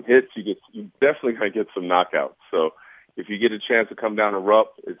get some hits. You definitely going to get some knockouts. So if you get a chance to come down to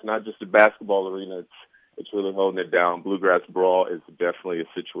Rupp, it's not just a basketball arena. It's really holding it down. Bluegrass Brawl is definitely a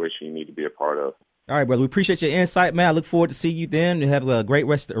situation you need to be a part of. All right, brother. We appreciate your insight, man. I look forward to seeing you then. You have a great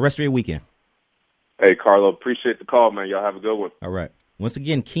rest of your weekend. Hey, Carlo, appreciate the call, man. Y'all have a good one. All right. Once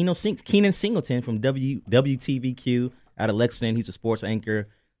again, Keenan Singleton from WTVQ out of Lexington. He's a sports anchor.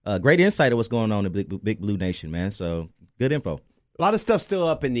 Great insight of what's going on in Big Blue Nation, man. So good info. A lot of stuff still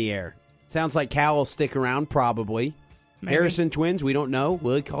up in the air. Sounds like Cal will stick around, probably. Maybe. Harrison twins, we don't know.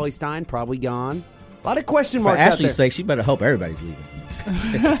 Willie Cauley-Stein, probably gone. A lot of question marks For out Ashley's there. sake, she better hope everybody's leaving.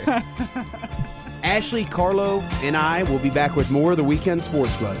 Ashley, Carlo, and I will be back with more of the Weekend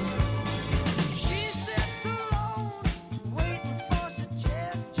Sports Buzz.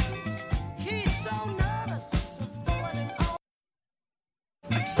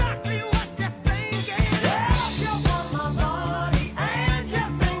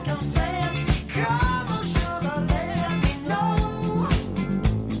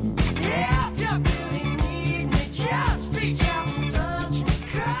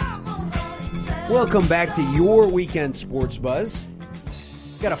 Welcome back to your Weekend Sports Buzz.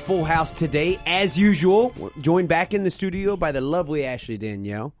 Got a full house today, as usual. We're joined back in the studio by the lovely Ashley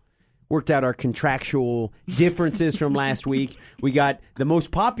Danielle. Worked out our contractual differences from last week. We got the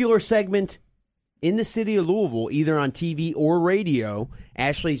most popular segment in the city of Louisville, either on TV or radio.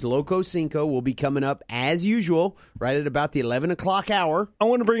 Ashley's Loco Cinco will be coming up, as usual, right at about the 11 o'clock hour. I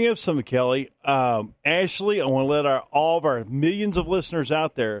want to bring up something, Kelly. Ashley, I want to let all of our millions of listeners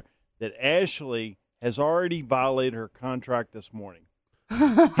out there that Ashley has already violated her contract this morning.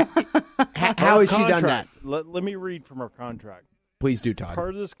 How has she done that? Let me read from her contract. Please do, As Todd. part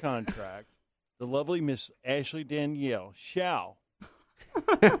of this contract, the lovely Miss Ashley Danielle shall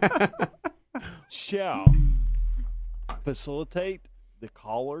facilitate the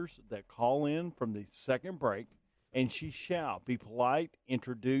callers that call in from the second break, and she shall be polite,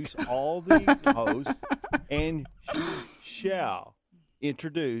 introduce all the hosts, and she shall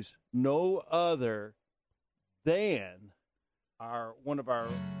introduce no other than one of our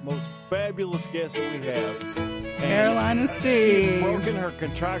most fabulous guests that we have, Carolina She's Steve. broken her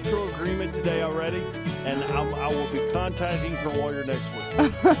contractual agreement today already, and I will be contacting her lawyer next week.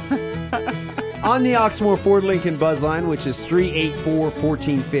 On the Oxmoor Ford Lincoln Buzz line, which is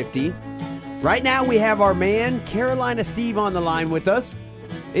 384-1450. Right now we have our man, Carolina Steve, on the line with us.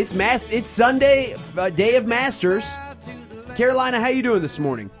 It's Sunday, day of Masters. Carolina, how you doing this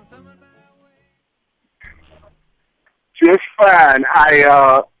morning? Just fine.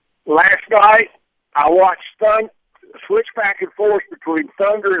 Last night I watched switch back and forth between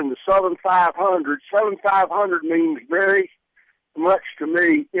Thunder and the Southern 500. Southern 500 means very much to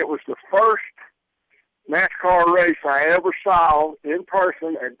me. It was the first NASCAR race I ever saw in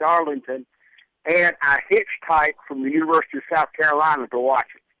person at Darlington, and I hitchhiked from the University of South Carolina to watch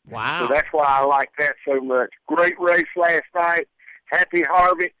it. Wow. So that's why I like that so much. Great race last night. Happy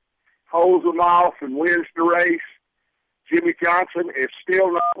Harvick holds them off and wins the race. Jimmy Johnson is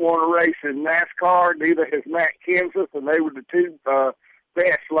still not won a race in NASCAR. Neither has Matt Kenseth, and they were the two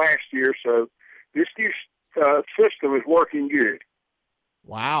best last year. So this new system is working good.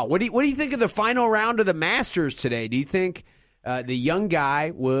 Wow. What do you think of the final round of the Masters today? Do you think the young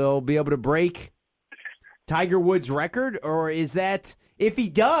guy will be able to break Tiger Woods' record, or is that, if he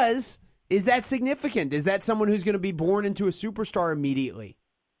does, is that significant? Is that someone who's going to be born into a superstar immediately?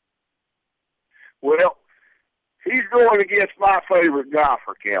 Well, he's going against my favorite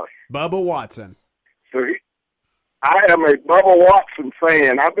golfer, Kelly. Bubba Watson. So I am a Bubba Watson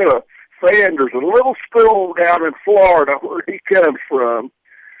fan. I've been a fan. There's a little school down in Florida where he comes from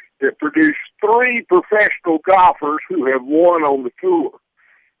that produced 3 professional golfers who have won on the tour.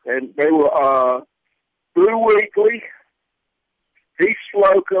 And they were Blue Weekley, Heath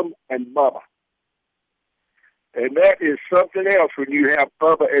Slocum, and Bubba. And that is something else when you have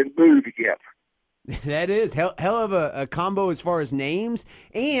Bubba and Boo together. That is hell of a combo as far as names.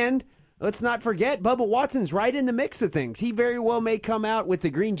 And let's not forget, Bubba Watson's right in the mix of things. He very well may come out with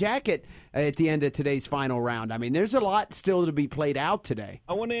the green jacket at the end of today's final round. I mean, there's a lot still to be played out today.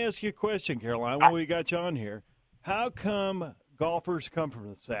 I want to ask you a question, Caroline, while we got you on here. How come golfers come from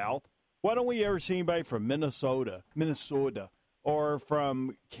the South? Why don't we ever see anybody from Minnesota, or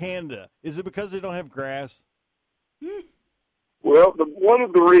from Canada? Is it because they don't have grass? Well, one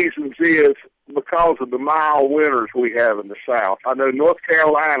of the reasons is because of the mild winters we have in the South. I know North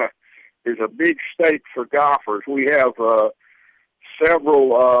Carolina is a big state for golfers. We have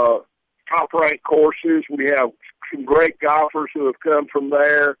several top-ranked courses. We have some great golfers who have come from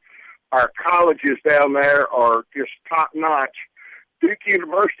there. Our colleges down there are just top-notch. Duke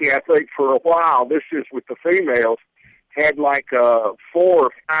University, I think, for a while, this is with the females, had like 4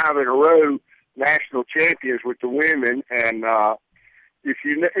 or 5 in a row national champions with the women. And if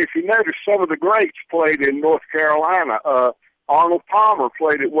you notice, some of the greats played in North Carolina. Arnold Palmer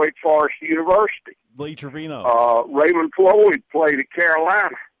played at Wake Forest University. Lee Trevino. Raymond Floyd played at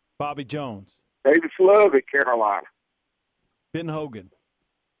Carolina. Bobby Jones. Davis Love at Carolina. Ben Hogan.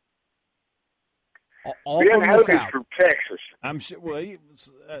 All Ben from the Hogan's South. from Texas. I'm sure. Well,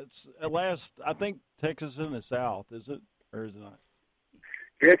 it's at last. I think Texas is in the South. Is it or is it not?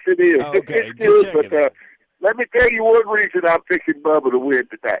 Yes, it is. Oh, okay, It's just good, checking. but let me tell you one reason I'm picking Bubba to win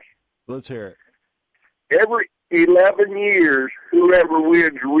today. Let's hear it. Every 11 years, whoever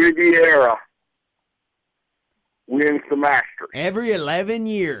wins Riviera wins the Masters. Every 11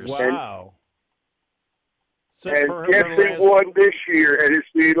 years. Wow. And guess who won this year, and it's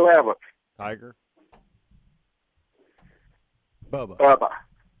the 11th? Tiger. Bubba. Bubba.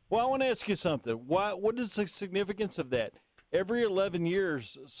 Well, I want to ask you something. What is the significance of that? Every 11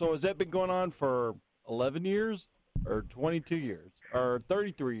 years, so has that been going on for 11 years or 22 years or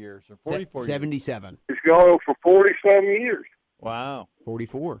 33 years or 44 years? 77. It's going on for 40-some years. Wow.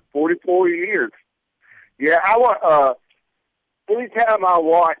 44. 44 years. Yeah, I want. Anytime I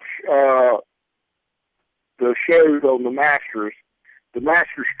watch the shows on the Masters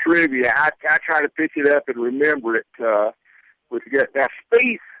trivia, I try to pick it up and remember it. Now,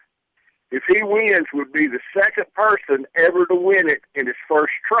 Spieth, if he wins, would be the second person ever to win it in his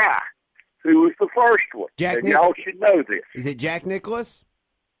first try. Who was the first one? And y'all should know this. Is it Jack Nicklaus?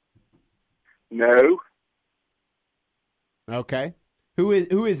 No. Okay. Who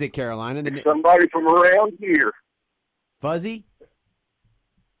is it, Carolina? It's somebody from around here. Fuzzy?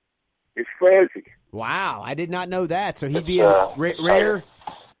 It's Fuzzy. Wow, I did not know that. So he'd be in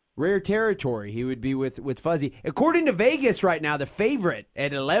rare territory. He would be with Fuzzy. According to Vegas right now, the favorite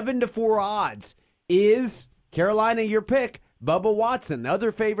at 11-4 odds is Carolina, your pick, Bubba Watson. The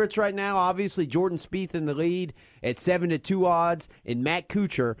other favorites right now, obviously Jordan Spieth in the lead at 7-2 odds and Matt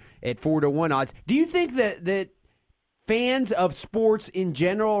Kuchar at 4-1 odds. Do you think that fans of sports in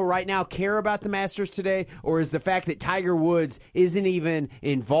general right now care about the Masters today, or is the fact that Tiger Woods isn't even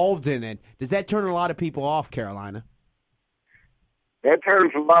involved in it, does that turn a lot of people off, Carolina? That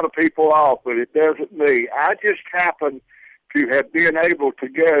turns a lot of people off, but it doesn't me. I just happen to have been able to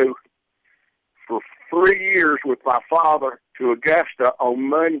go for 3 years with my father to Augusta on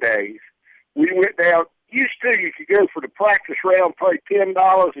Mondays. We went down. You could go for the practice round, pay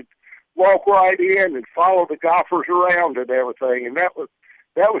 $10, and walk right in and follow the golfers around and everything. And that was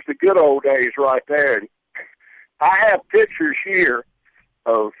the good old days right there. And I have pictures here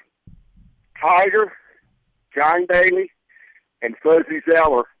of Tiger, John Daly, and Fuzzy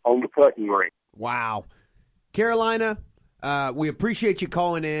Zeller on the putting green. Wow. Carolina, we appreciate you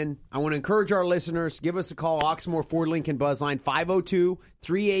calling in. I want to encourage our listeners, give us a call, Oxmoor Ford Lincoln Buzzline,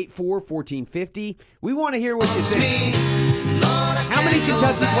 502-384-1450. We want to hear what you think. How many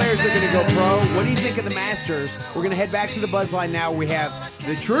Kentucky players are going to go pro? What do you think of the Masters? We're going to head back to the Buzzline now. We have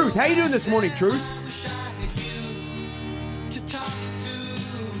the Truth. How you doing this morning, Truth?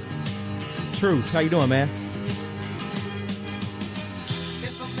 Truth. How you doing, man?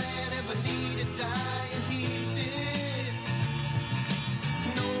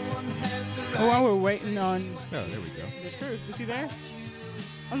 Oh, while we're waiting on there we go. the Truth, is he there?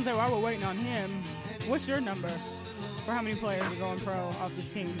 I was going to say, while we're waiting on him, what's your number for how many players are going pro off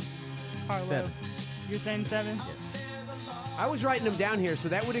this team? Carlo? 7. You're saying 7? Yes. I was writing them down here, so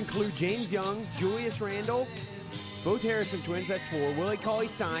that would include James Young, Julius Randle, both Harrison twins, that's 4. Willie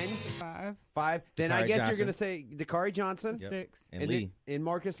Cauley-Stein, 5. Then I Dakari guess Johnson. you're going to say Dakari Johnson. Yep. 6. And Lee. And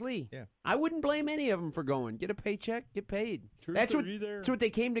Marcus Lee. Yeah. I wouldn't blame any of them for going. Get a paycheck, get paid. Truth, That's are you there? what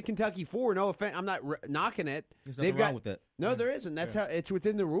they came to Kentucky for. No offense, I'm not knocking it. There's nothing wrong with that. No, there isn't. That's how it's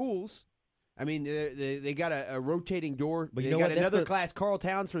within the rules. I mean, they got a rotating door. But you they know got what? That's another what- class, Carl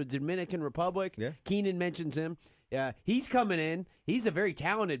Towns from the Dominican Republic. Yeah. Keenan mentions him. He's coming in. He's a very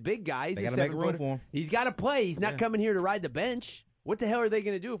talented big guy. He's They a gotta make room 7-footer. for him. He's got to play. He's not Yeah. coming here to ride the bench. What the hell are they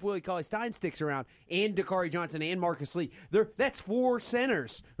going to do if Willie Cauley-Stein sticks around and Dakari Johnson and Marcus Lee? That's 4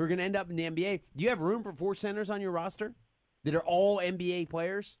 centers who are going to end up in the NBA. Do you have room for 4 centers on your roster? that are all NBA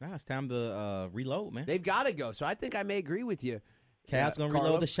players. Now it's time to reload, man. They've got to go. So I think I may agree with you. Cavs going to Carlo?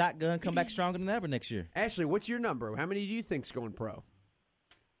 reload the shotgun, come back stronger than ever next year. Ashley, what's your number? How many do you think's going pro?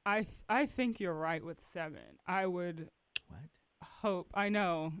 I think you're right with 7. I would hope. I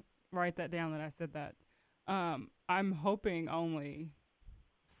know. Write that down that I said that. I'm hoping only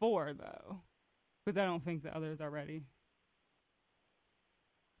 4, though, because I don't think the others are ready.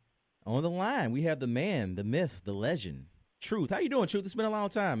 On the line, we have the man, the myth, the legend, Truth. How you doing, Truth? It's been a long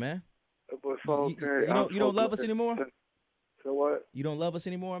time, man. What's okay? You don't love us anymore? So what? You don't love us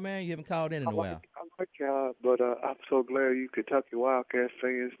anymore, man? You haven't called in a while. I like y'all, but I'm so glad you Kentucky Wildcats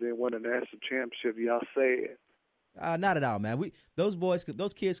fans didn't win a national championship. Y'all said. Not at all, man.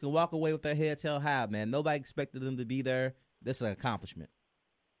 Those kids can walk away with their heads held high, man. Nobody expected them to be there. That's an accomplishment.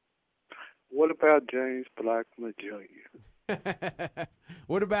 What about James Blackman Jr.?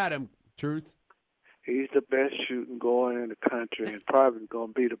 What about him, Truth? He's the best shooting guard in the country, and probably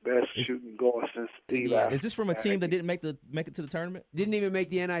going to be the best shooting guard since Steve. Yeah. Is this from a team that didn't make it to the tournament? Didn't even make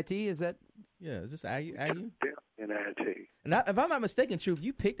the NIT? Is that? Yeah. Is this IU? NIT. And if I'm not mistaken, Truth,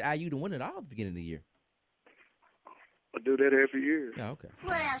 you picked IU to win it all at the beginning of the year. I do that every year. Oh, okay.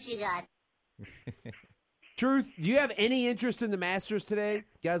 What else you got? Truth, do you have any interest in the Masters today?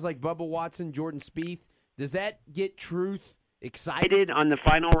 Guys like Bubba Watson, Jordan Spieth. Does that get Truth excited on the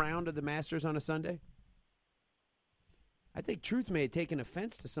final round of the Masters on a Sunday? I think Truth may have taken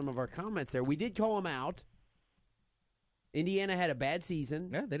offense to some of our comments there. We did call him out. Indiana had a bad season.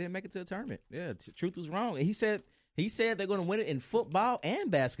 Yeah, they didn't make it to the tournament. Yeah, Truth was wrong. He said they're going to win it in football and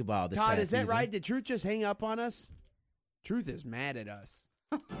basketball this Todd, past is that season. right? Did Truth just hang up on us? Truth is mad at us.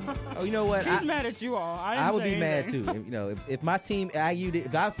 Oh, you know what? He's mad at you all. I would didn't be say mad anything. too. You know, if my team IU,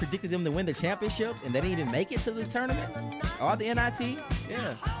 if I predicted them to win the championship and they didn't even make it to the tournament or the NIT,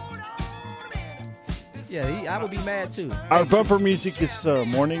 I would be mad too. Our bumper music this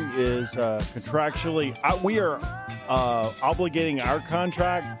morning is contractually. We are obligating our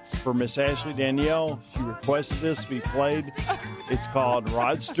contract for Miss Ashley Danielle. She requested this to be played. It's called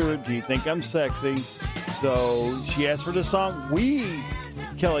Rod Stewart, Do You Think I'm Sexy? So she asked for the song. We,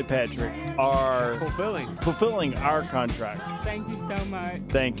 Kelly Patrick, are fulfilling our contract. Thank you so much.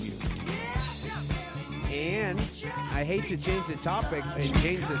 Thank you. And I hate to change the topic and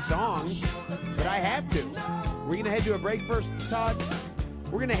change the song, but I have to. We're going to head to a break first, Todd.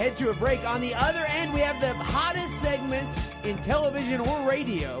 We're going to head to a break. On the other end, we have the hottest segment in television or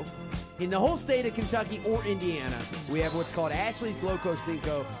radio in the whole state of Kentucky or Indiana. We have what's called Ashley's Loco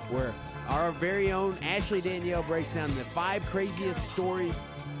Cinco, where our very own Ashley Danielle breaks down the 5 craziest stories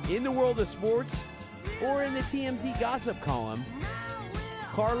in the world of sports or in the TMZ gossip column.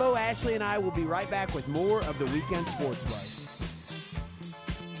 Carlo, Ashley, and I will be right back with more of the Weekend Sports Buzz.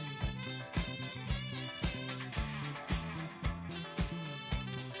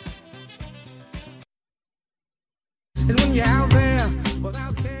 And when you're out there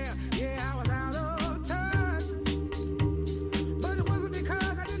without care, I was out of touch. But it wasn't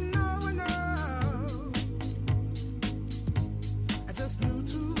because I didn't know enough. I just knew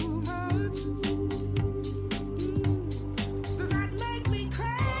too much. Does that make me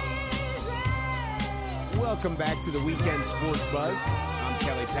crazy? Welcome back to the Weekend Sports Buzz. I'm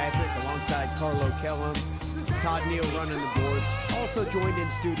Kelly Patrick alongside Carlo Kellum, Todd Neal running the boards. Also joined in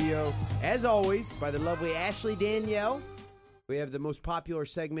studio, as always, by the lovely Ashley Danielle. We have the most popular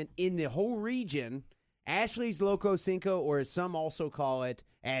segment in the whole region, Ashley's Loco Cinco, or as some also call it,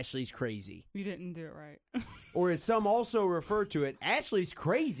 Ashley's Crazy. You didn't do it right. Or as some also refer to it, Ashley's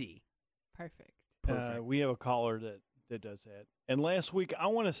Crazy. Perfect. We have a caller that does that. And last week, I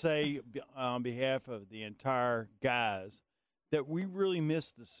want to say on behalf of the entire guys that we really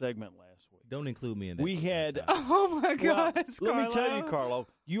missed the segment last week. Don't include me in that. We had. Oh my gosh, let me tell you, Carlo.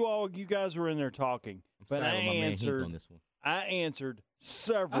 You guys were in there talking, but I answered. On this one. I answered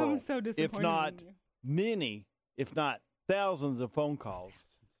several, I'm so disappointed if not in you. many, if not thousands of phone calls,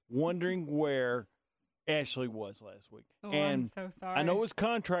 wondering where Ashley was last week. Oh, and I'm so sorry. I know it was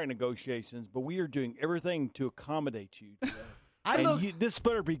contract negotiations, but we are doing everything to accommodate you today. This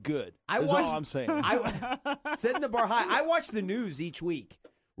better be good. That's all I'm saying. Setting the bar high. I watch the news each week.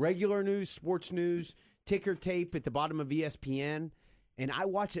 Regular news, sports news, ticker tape at the bottom of ESPN. And I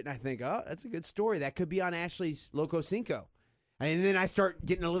watch it and I think, oh, that's a good story. That could be on Ashley's Loco Cinco. And then I start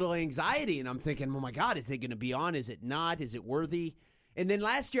getting a little anxiety and I'm thinking, oh my God, is it going to be on? Is it not? Is it worthy? And then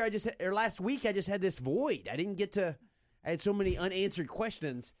last week, I just had this void. I had so many unanswered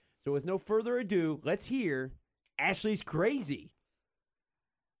questions. So with no further ado, let's hear Ashley's Crazy.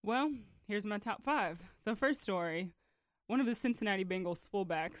 Well, here's my top 5. So first story, one of the Cincinnati Bengals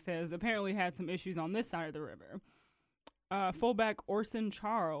fullbacks has apparently had some issues on this side of the river. Fullback Orson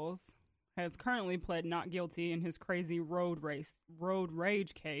Charles has currently pled not guilty in his crazy road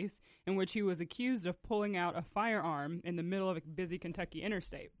rage case in which he was accused of pulling out a firearm in the middle of a busy Kentucky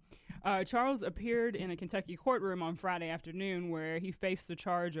interstate. Charles appeared in a Kentucky courtroom on Friday afternoon where he faced the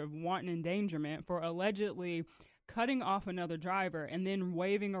charge of wanton endangerment for allegedly cutting off another driver and then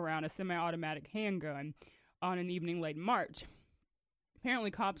waving around a semi-automatic handgun on an evening late in March.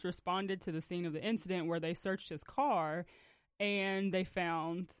 Apparently, cops responded to the scene of the incident where they searched his car and they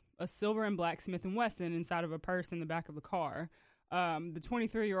found a silver and black Smith & Wesson inside of a purse in the back of the car. The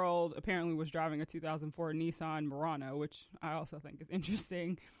 23-year-old apparently was driving a 2004 Nissan Murano, which I also think is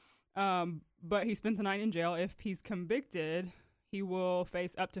interesting. But he spent the night in jail. If he's convicted, he will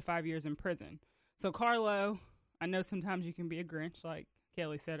face up to 5 years in prison. So, Carlo, I know sometimes you can be a Grinch, like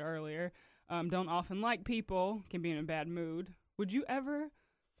Kelly said earlier. Don't often like people, can be in a bad mood. Would you ever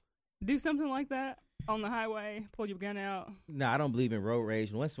do something like that on the highway, pull your gun out? No, I don't believe in road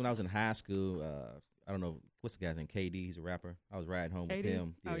rage. Once when I was in high school, I don't know, what's the guy's name? KD, he's a rapper. I was riding home with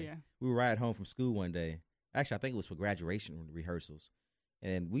him. Oh, yeah. We were riding home from school one day. Actually, I think it was for graduation rehearsals.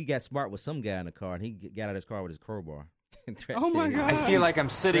 And we got smart with some guy in the car, and he got out of his car with his crowbar. Oh, my God. I feel like I'm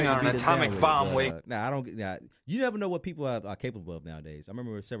sitting on an atomic bomb waiting. You never know what people are capable of nowadays. I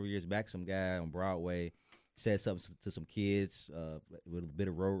remember several years back, some guy on Broadway said something to some kids with a bit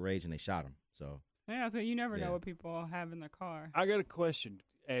of road rage, and they shot him. So yeah, so you never know what people have in their car. I got a question,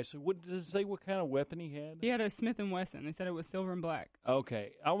 Ashley. What does it say? What kind of weapon he had? He had a Smith & Wesson. They said it was silver and black.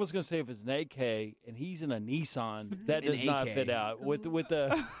 Okay, I was going to say if it's an AK and he's in a Nissan, that does not fit out with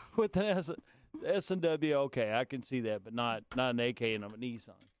the S&W. Okay, I can see that, but not an AK and a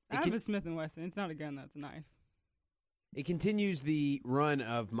Nissan. I have a Smith & Wesson. It's not a gun. That's a knife. It continues the run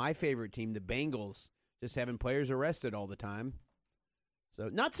of my favorite team, the Bengals, just having players arrested all the time. So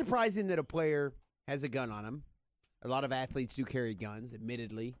not surprising that a player has a gun on him. A lot of athletes do carry guns,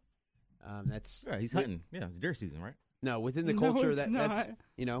 admittedly. That's he's hunting. Yeah, it's deer season, right? No, within the culture, it's that's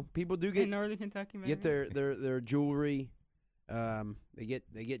people do get in Northern Kentucky. Maybe. Get their jewelry. They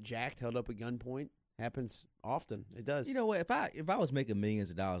get jacked, held up at gunpoint. Happens often. It does. You know what? If I was making millions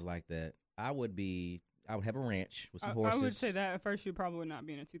of dollars like that, I would have a ranch with some horses. I would say that at first you probably would not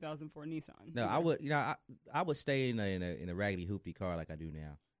be in a 2004 Nissan. No, I would. I would stay in a raggedy hoopty car like I do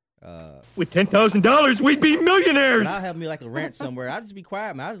now. With $10,000, we'd be millionaires. But I'll have me like a ranch somewhere. I'll just be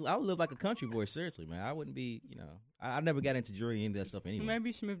quiet, man. I'll live like a country boy. Seriously, man. I wouldn't be. I never got into jewelry and any of that stuff anyway. Maybe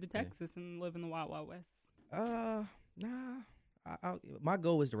you should move to Texas and live in the Wild Wild West. Nah. My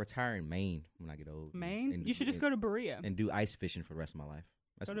goal is to retire in Maine when I get old. Maine? You should just go to Berea and do ice fishing for the rest of my life.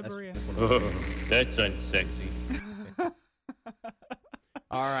 Go to Berea. That's unsexy.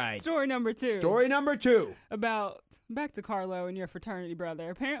 All right. Story number two. About back to Carlo and your fraternity brother.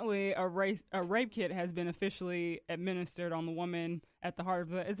 Apparently, a rape kit has been officially administered on the woman at the heart of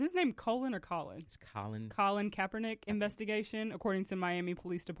the. Is his name Colin or Colin? It's Colin. Colin Kaepernick investigation, according to Miami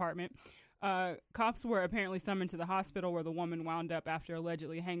Police Department. Cops were apparently summoned to the hospital where the woman wound up after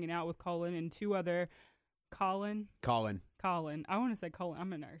allegedly hanging out with Colin and two other. Colin. I want to say Colin.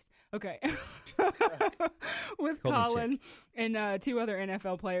 I'm a nurse. Okay. With Colin and two other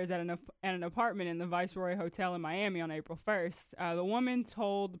NFL players at an apartment in the Viceroy Hotel in Miami on April 1st. The woman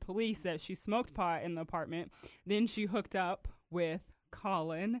told the police that she smoked pot in the apartment. Then she hooked up with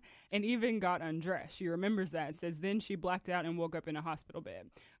Colin and even got undressed. She remembers that. It says then she blacked out and woke up in a hospital bed.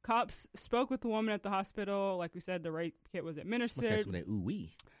 Cops spoke with the woman at the hospital. Like we said, the rape kit was administered.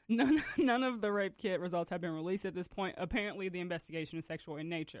 None of the rape kit results have been released at this point. Apparently, the investigation is sexual in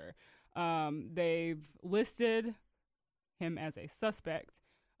nature. They've listed him as a suspect,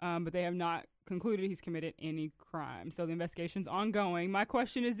 but they have not concluded he's committed any crime. So the investigation's ongoing. My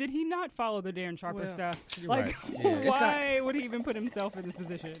question is, did he not follow the Darren Sharper stuff? Like, why would he even put himself in this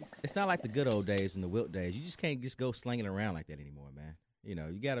position? It's not like the good old days and the Wilt days. You just can't just go slinging around like that anymore, man. You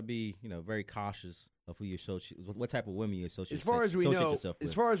got to be, very cautious of who you associate, what type of women you associate. As far as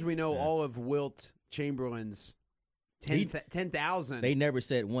we know, all of Wilt Chamberlain's 10,000. They never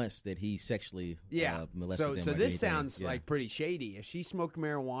said once that he sexually molested them. So this sounds like pretty shady. If she smoked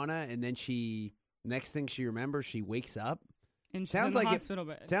marijuana and then next thing she remembers, she wakes up. And she's in the hospital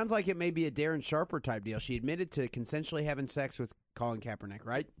bed. Sounds like it may be a Darren Sharper type deal. She admitted to consensually having sex with Colin Kaepernick,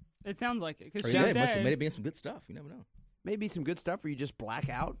 right? It sounds like it. Because must have maybe been some good stuff. You never know. Maybe some good stuff where you just black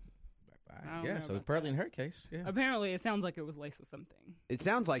out. Yeah, so apparently in her case. Yeah. Apparently it sounds like it was laced with something. It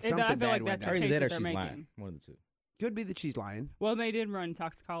sounds like something I feel bad like that's went the down. case that they're making. Lying. One of the two. Could be that she's lying. Well, they did run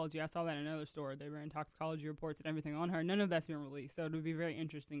toxicology. I saw that in another story. They ran toxicology reports and everything on her. None of that's been released. So it would be very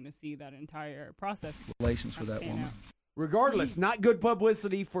interesting to see that entire process. Relations with that woman. Regardless, not good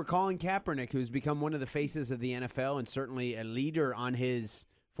publicity for Colin Kaepernick, who's become one of the faces of the NFL and certainly a leader on his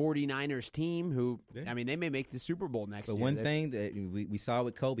 49ers team who, I mean, they may make the Super Bowl next year. But one thing that we saw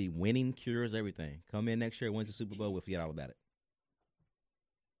with Kobe, winning cures everything. Come in next year, wins the Super Bowl, we'll forget all about it.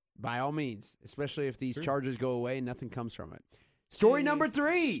 By all means, especially if these charges go away and nothing comes from it. Story number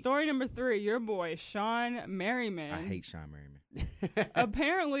 3. Story number 3, your boy, Sean Merriman. I hate Sean Merriman.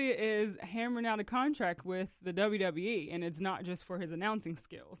 Apparently is hammering out a contract with the WWE, and it's not just for his announcing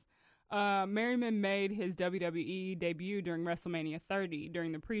skills. Merriman made his WWE debut during WrestleMania 30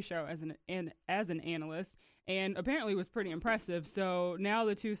 during the pre-show as an analyst, and apparently was pretty impressive. So now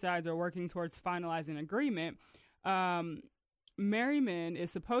the two sides are working towards finalizing an agreement. Merriman is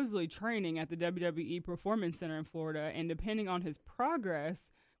supposedly training at the WWE Performance Center in Florida, and depending on his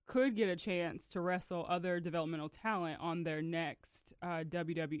progress, could get a chance to wrestle other developmental talent on their next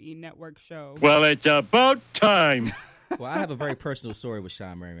WWE Network show. Well, it's about time. Well, I have a very personal story with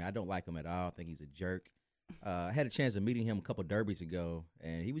Sean Merriman. I don't like him at all. I think he's a jerk. I had a chance of meeting him a couple derbies ago,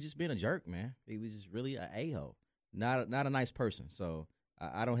 and he was just being a jerk, man. He was just really an a-hole, not a nice person. So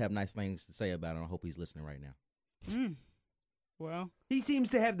I don't have nice things to say about him. I hope he's listening right now. Well, he seems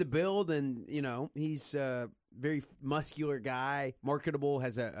to have the build, and he's a very muscular guy, marketable,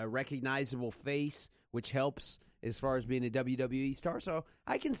 has a recognizable face, which helps as far as being a WWE star. So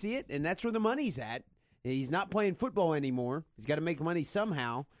I can see it, and that's where the money's at. He's not playing football anymore. He's got to make money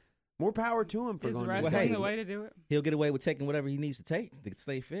somehow. More power to him for is going to wrestling the way to do it? He'll get away with taking whatever he needs to take to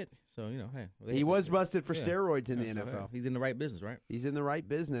stay fit. So, hey. He was busted for steroids in the NFL. Right. He's in the right business, right? He's in the right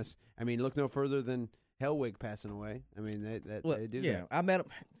business. I mean, look no further than Hellwig passing away. I mean, they do that. I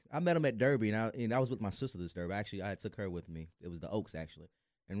met him at Derby, and I was with my sister this Derby. Actually, I took her with me. It was the Oaks, actually.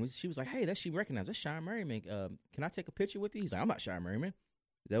 And she was like, hey, she recognized. That's Sean Merriman. Can I take a picture with you? He's like, I'm not Sean Merriman.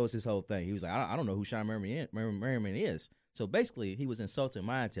 That was his whole thing. He was like, I don't know who Sean Merriman is. So basically, he was insulting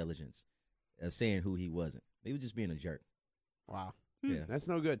my intelligence of saying who he wasn't. He was just being a jerk. Wow. Yeah. That's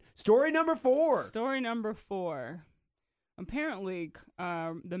no good. Story number 4. Story number 4. Apparently,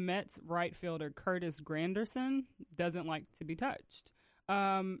 the Mets right fielder Curtis Granderson doesn't like to be touched.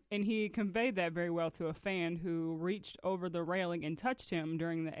 And he conveyed that very well to a fan who reached over the railing and touched him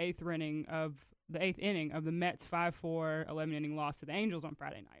during the eighth inning of the Mets' 5-4 11-inning loss to the Angels on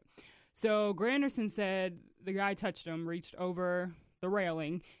Friday night. So Granderson said the guy touched him, reached over the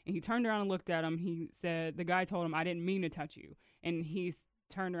railing, and he turned around and looked at him. He said the guy told him, I didn't mean to touch you. And he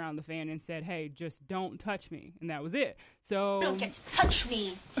turned around the fan and said, hey, just don't touch me. And that was it. So Don't get to touch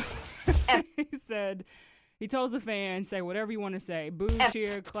me. He tells the fans, say whatever you want to say. Boo,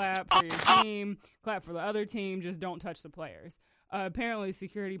 cheer, clap for your team, clap for the other team, just don't touch the players. Apparently,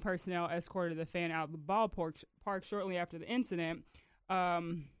 security personnel escorted the fan out of the ballpark shortly after the incident.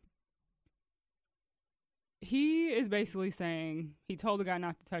 He is basically saying he told the guy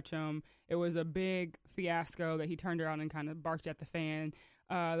not to touch him. It was a big fiasco that he turned around and kind of barked at the fan.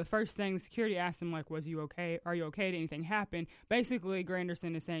 The first thing the security asked him, was you okay? Are you okay? Did anything happen? Basically,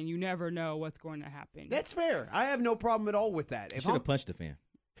 Granderson is saying you never know what's going to happen. That's fair. I have no problem at all with that. You should have punched the fan.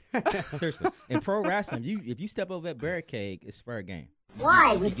 Seriously. In pro wrestling, if you step over that barricade, it's fair game.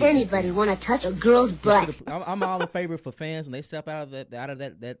 Why would anybody want to touch a girl's butt? I'm all in favor for fans when they step out of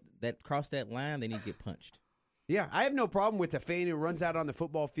that cross that line, they need to get punched. Yeah, I have no problem with a fan who runs out on the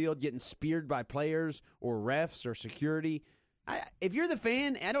football field getting speared by players or refs or security. If you're the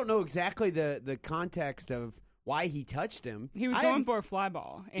fan, I don't know exactly the context of why he touched him. He was going for a fly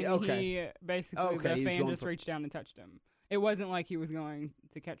ball, and he basically the fan just reached down and touched him. It wasn't like he was going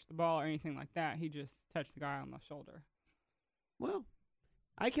to catch the ball or anything like that. He just touched the guy on the shoulder. Well,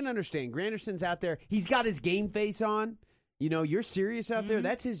 I can understand. Granderson's out there. He's got his game face on. You're serious out there.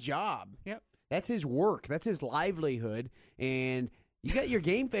 That's his job. Yep. That's his work. That's his livelihood. And you got your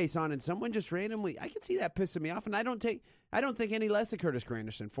game face on, and someone just randomly, I can see that pissing me off, and I don't think any less of Curtis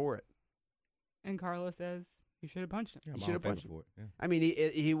Granderson for it. And Carlos says you should have punched him. You should have punched him. For it. Yeah. I mean,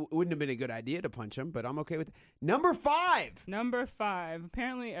 he wouldn't have been a good idea to punch him, but I'm okay with it. Number 5.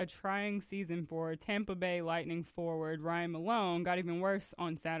 Apparently a trying season for Tampa Bay Lightning forward Ryan Malone got even worse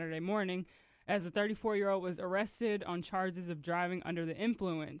on Saturday morning as the 34-year-old was arrested on charges of driving under the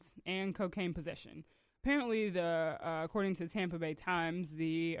influence and cocaine possession. Apparently, according to Tampa Bay Times,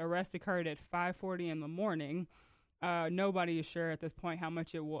 the arrest occurred at 5:40 in the morning. Nobody is sure at this point how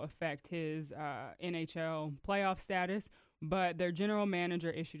much it will affect his NHL playoff status, but their general manager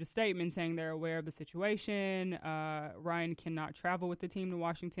issued a statement saying they're aware of the situation. Ryan cannot travel with the team to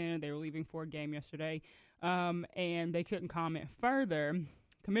Washington. They were leaving for a game yesterday, and they couldn't comment further.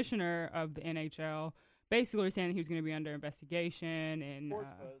 Commissioner of the NHL basically saying that he was going to be under investigation, and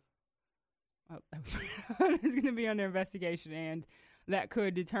is going to be under investigation, and that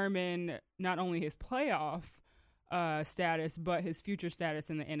could determine not only his playoff status, but his future status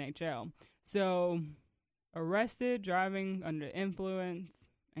in the NHL. So, arrested, driving under influence,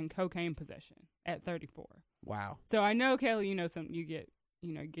 and cocaine possession at 34. Wow. So I know, Kelly,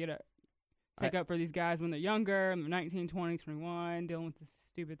 take up for these guys when they're younger, 19, 20, 21, dealing with this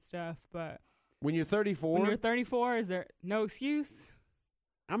stupid stuff. But when you're 34, is there no excuse?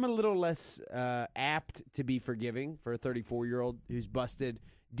 I'm a little less apt to be forgiving for a 34-year-old who's busted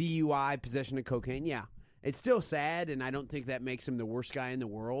DUI, possession of cocaine. Yeah, it's still sad, and I don't think that makes him the worst guy in the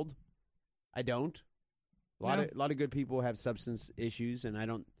world. I don't. A lot of good people have substance issues, and I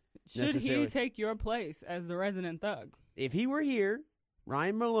don't necessarily. Should he take your place as the resident thug? If he were here,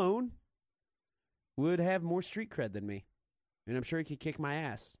 Ryan Malone would have more street cred than me, and I'm sure he could kick my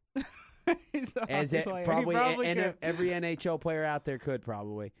ass. He's a as hockey player. Probably could. Every NHL player out there could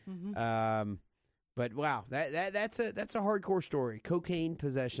probably. Mm-hmm. But wow, that's a hardcore story. Cocaine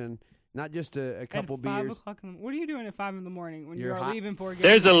possession, not just a couple at beers. 5 o'clock what are you doing at 5 in the morning when you're leaving for a game?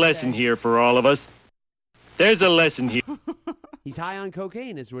 There's a lesson here for all of us. There's a lesson here. He's high on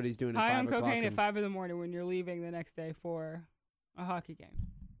cocaine is what he's doing at 5 o'clock. High on cocaine at 5 in the morning when you're leaving the next day for a hockey game.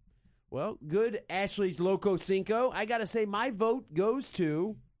 Well, good Ashley's Loco Cinco. I got to say my vote goes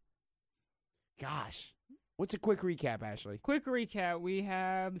to, gosh, what's a quick recap, Ashley? Quick recap. We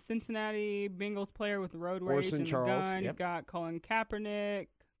have Cincinnati Bengals player with the road rage Orson and Charles, the gun. yep. We've got Colin Kaepernick,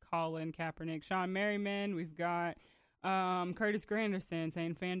 Sean Merriman. We've got Curtis Granderson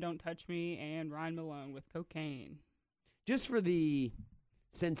saying, "Fan, don't touch me," and Ryan Malone with cocaine. Just for the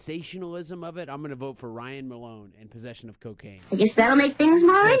sensationalism of it, I'm going to vote for Ryan Malone and possession of cocaine. I guess that'll make things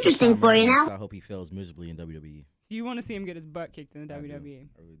more interesting for you now. I hope he fails miserably in WWE. So you want to see him get his butt kicked in the WWE?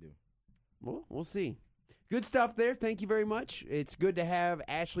 I really do. Well, we'll see. Good stuff there. Thank you very much. It's good to have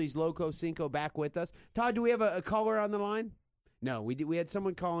Ashley's Loco Cinco back with us. Todd, do we have a caller on the line? No, we had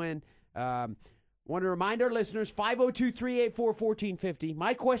someone call in. Want to remind our listeners, 502-384-1450.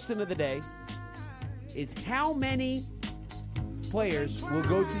 My question of the day is how many players will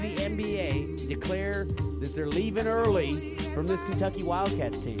go to the NBA, declare that they're leaving early from this Kentucky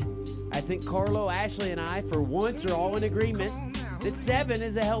Wildcats team? I think Carlo, Ashley, and I, for once, are all in agreement that 7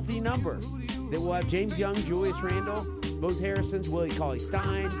 is a healthy number. That we'll have James Young, Julius Randle, both Harrisons, Willie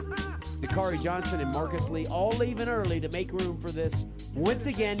Cauley-Stein, Dakari Johnson, and Marcus Lee, all leaving early to make room for this, once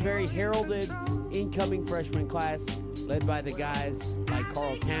again, very heralded incoming freshman class, led by the guys like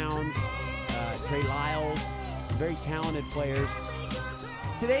Carl Towns, Trey Lyles, some very talented players.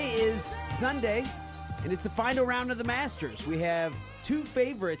 Today is Sunday, and it's the final round of the Masters. We have 2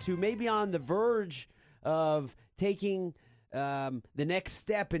 favorites who may be on the verge of taking the next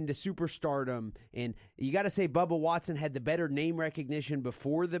step into superstardom. And you got to say Bubba Watson had the better name recognition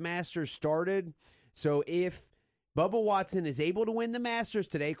before the Masters started. So if Bubba Watson is able to win the Masters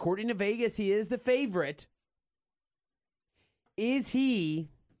today, according to Vegas, he is the favorite. Is he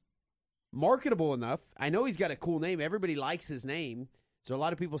marketable enough? I know he's got a cool name. Everybody likes his name. So a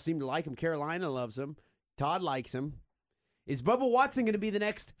lot of people seem to like him. Carolina loves him. Todd likes him. Is Bubba Watson going to be the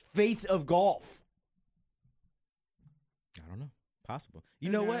next face of golf? I don't know. Possible. You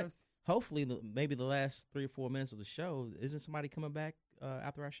know what? Hopefully, maybe the last 3 or 4 minutes of the show, isn't somebody coming back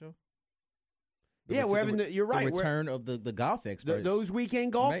after our show? Yeah, we're having you're right. The return of the golf experts. Those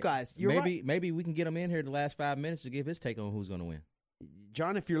weekend golf guys. You're right. Maybe we can get him in here the last 5 minutes to give his take on who's going to win.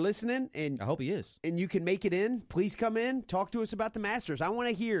 John, if you're listening, and I hope he is, and you can make it in, please come in. Talk to us about the Masters. I want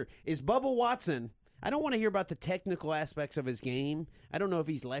to hear, is Bubba Watson, I don't want to hear about the technical aspects of his game. I don't know if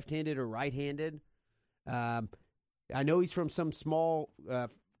he's left-handed or right-handed. I know he's from some small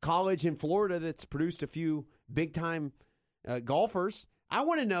college in Florida that's produced a few big-time golfers. I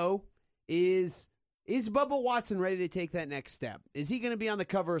want to know, is Bubba Watson ready to take that next step? Is he going to be on the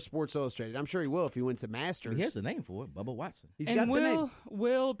cover of Sports Illustrated? I'm sure he will if he wins the Masters. He has the name for it, Bubba Watson. He's got the name.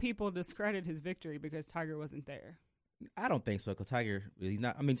 Will people discredit his victory because Tiger wasn't there? I don't think so, because Tiger, he's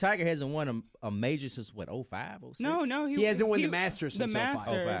not. I mean, Tiger hasn't won a major since, what, 05, 06? No, he hasn't won the Masters since 05.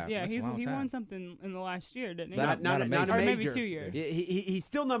 Masters, yeah, he won something in the last year, didn't he? Not a major. Or maybe 2 years. He's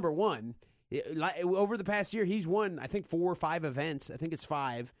still number one. Over the past year, he's won, I think, 4 or 5 events. I think it's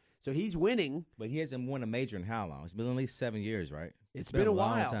 5. So he's winning. But he hasn't won a major in how long? It's been at least 7 years, right? It's been a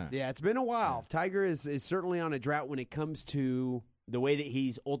while. Time. Yeah, it's been a while. Yeah. Tiger is certainly on a drought when it comes to the way that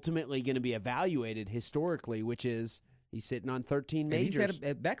he's ultimately going to be evaluated historically, which is he's sitting on 13 majors. He's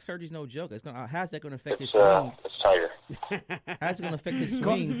had back surgery's no joke. How's that going to affect his swing? It's Tiger. How's it going to affect his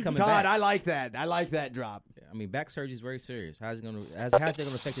swing coming Todd, back? I like that. I like that drop. I mean, back surgery is very serious. How's it going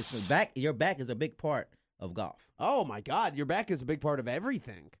to affect his swing? Your back is a big part of golf. Oh my God, your back is a big part of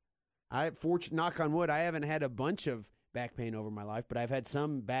everything. knock on wood, I haven't had a bunch of back pain over my life, but I've had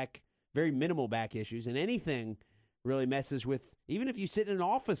some very minimal back issues, and anything really messes with, even if you sit in an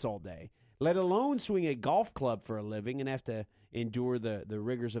office all day, let alone swing a golf club for a living and have to endure the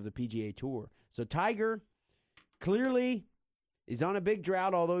rigors of the PGA Tour. So Tiger clearly is on a big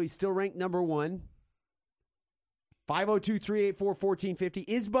drought, although he's still ranked number 1. 502-384-1450.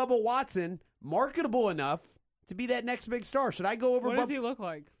 Is Bubba Watson marketable enough to be that next big star? Should I go over? What does he look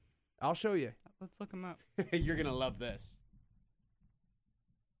like? I'll show you. Let's look him up. You're going to love this.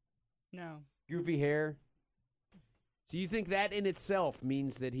 No. Goofy hair. So you think that in itself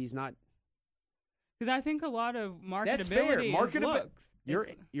means that he's not? Because I think a lot of marketability That's fair. is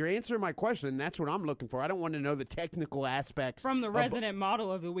looks. You're answering my question, and that's what I'm looking for. I don't want to know the technical aspects. From the resident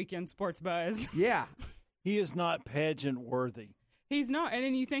model of the Weekend Sports Buzz. Yeah. He is not pageant worthy. He's not. And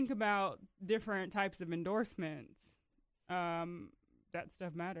then you think about different types of endorsements. That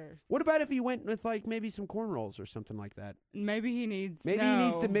stuff matters. What about if he went with like maybe some cornrows or something like that? Maybe he needs. He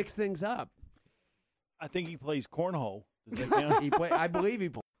needs to mix things up. I think he plays cornhole. Does that count? I believe he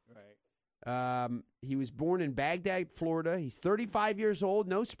plays. Right. He was born in Baghdad, Florida. He's 35 years old.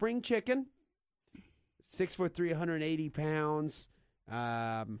 No spring chicken. 6'3", 180 pounds.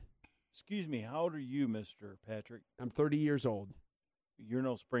 Excuse me. How old are you, Mr. Patrick? I'm 30 years old. You're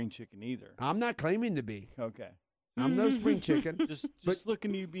no spring chicken either. I'm not claiming to be. Okay. I'm no spring chicken. Just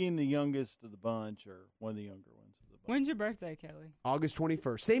looking at you being the youngest of the bunch or one of the younger ones of the bunch. When's your birthday, Kelly? August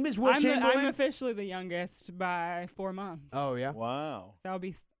 21st. Same as Will Chamberlain? I'm officially the youngest by 4 months. Oh, yeah? Wow. So I'll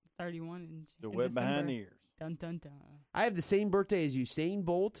be 31 in Still wet behind the ears. Dun, dun, dun. I have the same birthday as Usain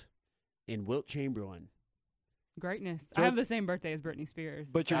Bolt and Wilt Chamberlain. Greatness. So, I have the same birthday as Britney Spears.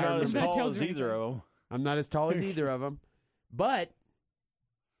 But you're not as tall as either of them. I'm not as tall as either of them. But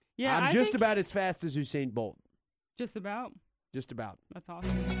yeah, I'm just about as fast as Usain Bolt. Just about? Just about. That's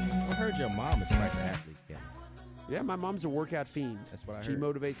awesome. I heard your mom is quite the athlete, Kelly. Yeah, my mom's a workout fiend. That's what I heard. She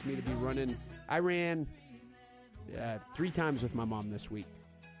motivates me to be running. I ran 3 times with my mom this week.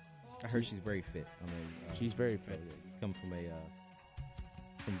 I heard she's very fit. I mean, she's very fit. Come from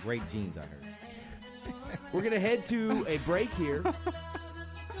from great genes, I heard. We're going to head to a break here.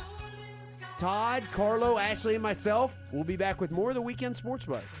 Todd, Carlo, Ashley, and myself will be back with more of the Weekend Sports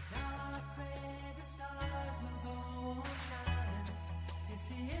Buzz.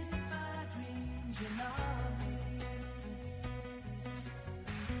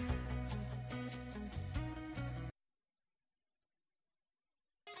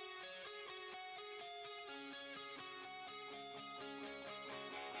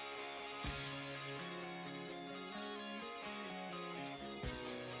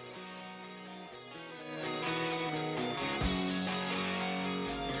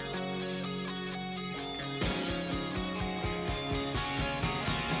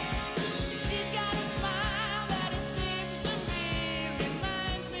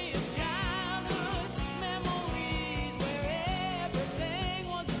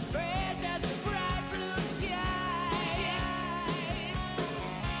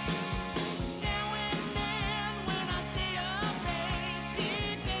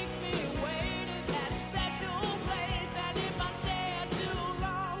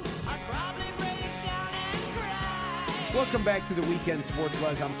 Welcome back to the Weekend Sports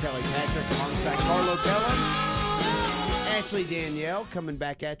Buzz. I'm Kelly Patrick alongside Carlo Kellum. Ashley Danielle coming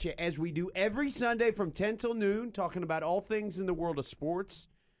back at you as we do every Sunday from 10 till noon, talking about all things in the world of sports.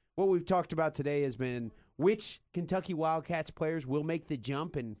 What we've talked about today has been which Kentucky Wildcats players will make the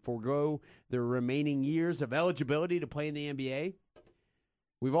jump and forego their remaining years of eligibility to play in the NBA.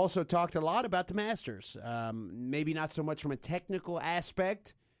 We've also talked a lot about the Masters. Maybe not so much from a technical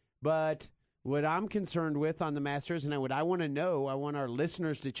aspect, but what I'm concerned with on the Masters, and what I want to know, I want our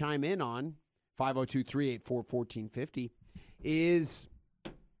listeners to chime in on, 502-384-1450, is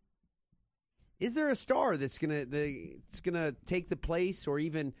there a star that's gonna take the place or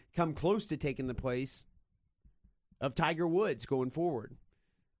even come close to taking the place of Tiger Woods going forward?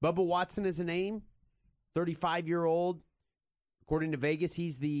 Bubba Watson is a name, 35-year-old. According to Vegas,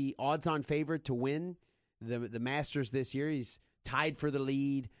 he's the odds-on favorite to win the Masters this year. He's tied for the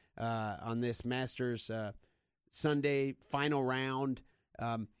lead on this Masters Sunday final round.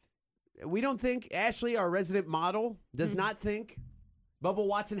 We don't think, Ashley, our resident model, does not think Bubba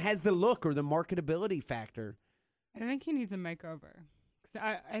Watson has the look or the marketability factor. I think he needs a makeover. 'Cause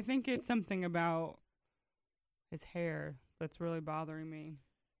I think it's something about his hair that's really bothering me.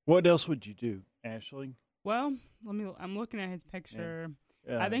 What else would you do, Ashley? Well, I'm looking at his picture.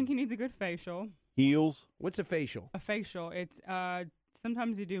 Yeah. I think he needs a good facial. Heels? What's a facial? A facial. It's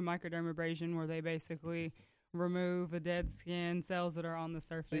sometimes you do microdermabrasion where they basically remove the dead skin cells that are on the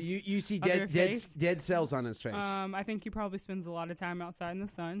surface. So you see of their face. dead cells on his face. I think he probably spends a lot of time outside in the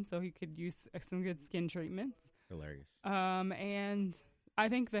sun, so he could use some good skin treatments. Hilarious. And I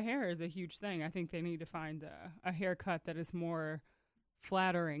think the hair is a huge thing. I think they need to find a haircut that is more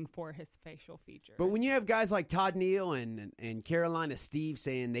flattering for his facial features. But when you have guys like Todd Neal and Carolina Steve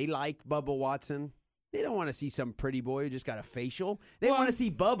saying they like Bubba Watson, they don't want to see some pretty boy who just got a facial. They want to see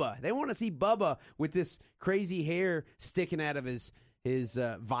Bubba. They want to see Bubba with this crazy hair sticking out of his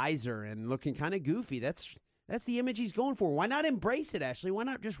visor and looking kind of goofy. That's the image he's going for. Why not embrace it, Ashley? Why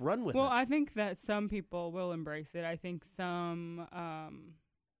not just run with it? Well, I think that some people will embrace it. I think some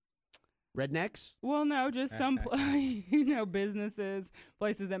rednecks? Well, no, just some businesses,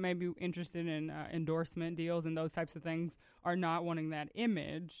 places that may be interested in endorsement deals and those types of things are not wanting that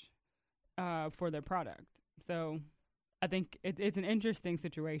image for their product. So I think it's an interesting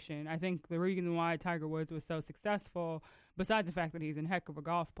situation. I think the reason why Tiger Woods was so successful, besides the fact that he's a heck of a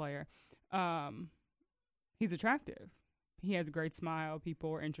golf player, he's attractive. He has a great smile. People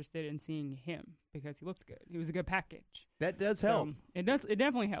were interested in seeing him because he looked good. He was a good package. That does help. It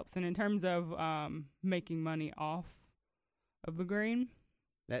definitely helps. And in terms of making money off of the green,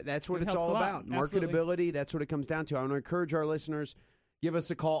 that's what it's all about. Marketability, that's what it comes down to. I want to encourage our listeners, give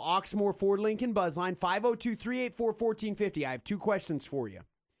us a call. Oxmoor Ford Lincoln Buzzline, 502-384-1450. I have two questions for you.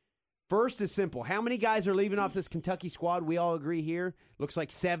 First is simple. How many guys are leaving off this Kentucky squad? We all agree here. Looks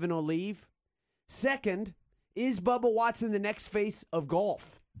like 7 will leave. Second, is Bubba Watson the next face of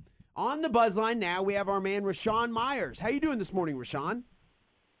golf? On the Buzzline now, we have our man, Rashawn Myers. How you doing this morning, Rashawn?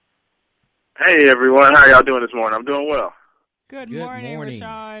 Hey, everyone. How y'all doing this morning? I'm doing well. Good morning,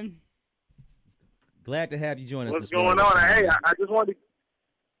 Rashawn. Glad to have you join us What's this morning. going on? Hey, I just wanted to...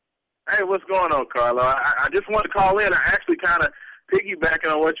 Hey, what's going on, Carlo? I just wanted to call in. I actually kind of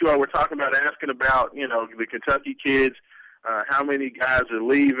piggybacking on what you all were talking about, asking about, the Kentucky kids, how many guys are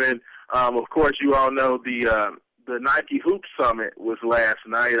leaving. Of course, you all know the Nike Hoop Summit was last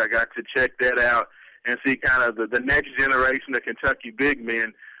night. I got to check that out and see kind of the next generation of Kentucky big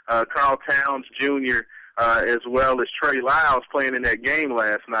men, Karl Towns Jr., as well as Trey Lyles playing in that game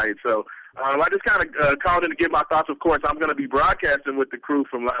last night. So I just kind of called in to give my thoughts. Of course, I'm going to be broadcasting with the crew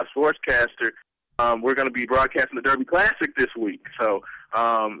from Live Sportscaster. We're going to be broadcasting the Derby Classic this week. So,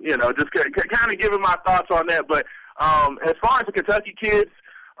 just kind of giving my thoughts on that. But as far as the Kentucky kids,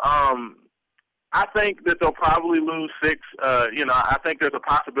 I think that they'll probably lose 6. I think there's a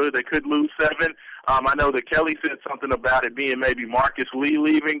possibility they could lose 7. I know that Kelly said something about it being maybe Marcus Lee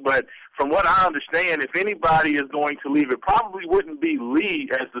leaving, but from what I understand, if anybody is going to leave, it probably wouldn't be Lee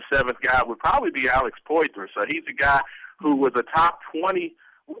as the 7th guy. It would probably be Alex Poythress. So he's a guy who was a top 20,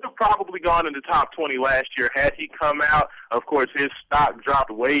 would have probably gone in the top 20 last year had he come out. Of course, his stock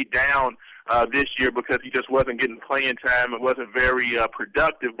dropped way down this year because he just wasn't getting playing time. It wasn't very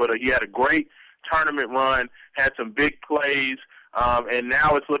productive, but he had a great tournament run, had some big plays, and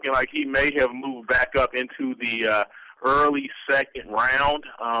now it's looking like he may have moved back up into the early second round.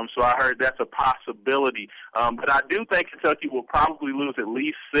 So I heard that's a possibility. But I do think Kentucky will probably lose at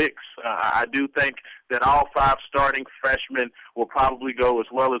least 6. I do think that all 5 starting freshmen will probably go, as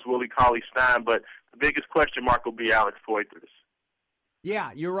well as Willie Cauley-Stein, but the biggest question mark will be Alex Poythress.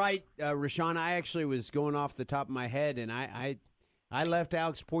 Yeah, you're right, Rashawn. I actually was going off the top of my head, and I left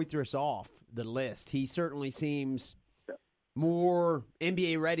Alex Poythress off the list. He certainly seems more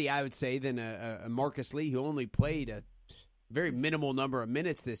NBA ready, I would say, than a Marcus Lee, who only played a very minimal number of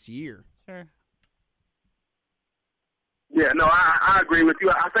minutes this year. Sure. Yeah, no, I agree with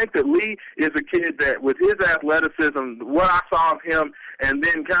you. I think that Lee is a kid that, with his athleticism, what I saw of him, and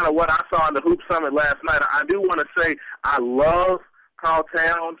then kind of what I saw in the Hoop Summit last night, I do want to say I love Karl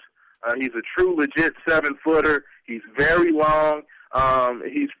Towns. He's a true, legit 7-footer. He's very long.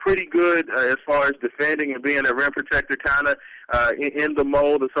 He's pretty good as far as defending and being a rim protector, kind of in the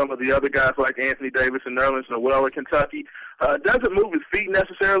mold of some of the other guys like Anthony Davis and Nerlens Noel at Kentucky. Doesn't move his feet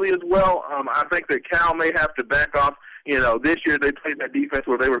necessarily as well. I think that Cal may have to back off. This year they played that defense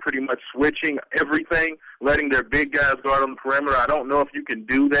where they were pretty much switching everything, letting their big guys guard on the perimeter. I don't know if you can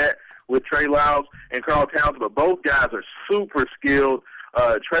do that with Trey Lyles and Karl Towns, but both guys are super skilled.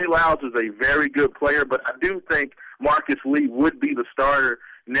 Trey Lyles is a very good player, but I do think Marcus Lee would be the starter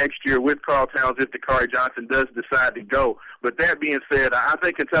next year with Karl Towns if Dakari Johnson does decide to go. But that being said, I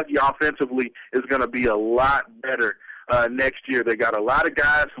think Kentucky offensively is going to be a lot better next year. They got a lot of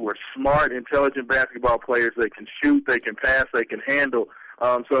guys who are smart, intelligent basketball players. They can shoot, they can pass, they can handle.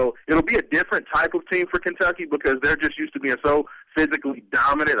 So it'll be a different type of team for Kentucky because they're just used to being so physically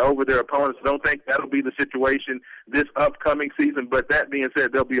dominant over their opponents. I don't think that'll be the situation this upcoming season. But that being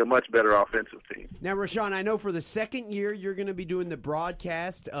said, they'll be a much better offensive team. Now, Rashawn, I know for the second year you're going to be doing the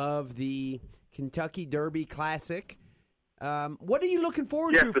broadcast of the Kentucky Derby Classic. What are you looking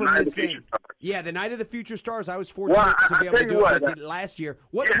forward to from this game? Yeah, the Night of the Future Stars. I was fortunate to be able to do it last year.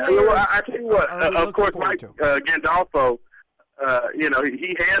 What players I tell you what, of course, Mike Gandolfo,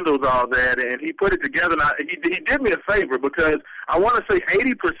 he handles all that, and he put it together. And he did me a favor because I want to say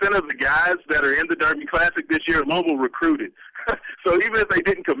 80% of the guys that are in the Derby Classic this year, Louisville recruited. So even if they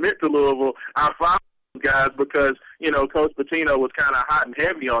didn't commit to Louisville, I found those guys because, Coach Pitino was kind of hot and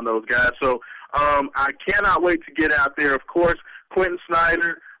heavy on those guys. So I cannot wait to get out there. Of course, Quentin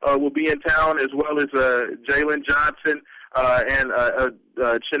Snyder will be in town, as well as Jalen Johnson and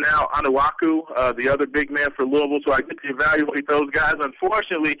Chinau Anuaku, the other big man for Louisville. So I get to evaluate those guys.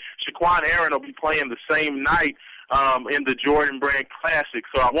 Unfortunately, Shaquan Aaron will be playing the same night in the Jordan Brand Classic,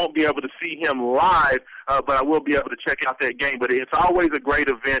 so I won't be able to see him live, but I will be able to check out that game. But it's always a great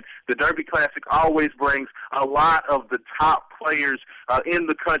event. The Derby Classic always brings a lot of the top players in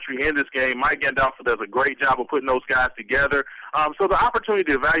the country in this game. Mike Gandolfo does a great job of putting those guys together. So the opportunity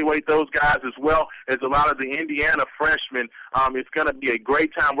to evaluate those guys as well as a lot of the Indiana freshmen, it's going to be a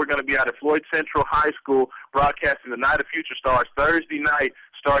great time. We're going to be out at Floyd Central High School broadcasting the Night of Future Stars Thursday night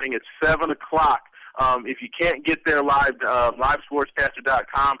starting at 7 o'clock. If you can't get there live,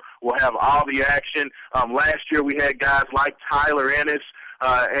 livesportscaster.com will have all the action. Last year we had guys like Tyler Ennis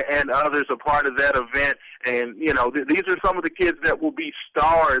and others a part of that event. And, these are some of the kids that will be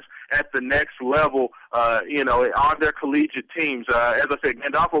stars at the next level, on their collegiate teams. As I said,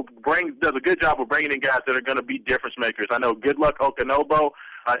 Gandolfo does a good job of bringing in guys that are going to be difference makers. I know Good Luck Okanobo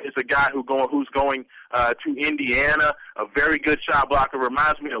is a guy who's going to Indiana, a very good shot blocker.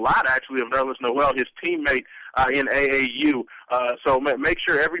 Reminds me a lot, actually, of Nerlens Noel, his teammate in AAU. So make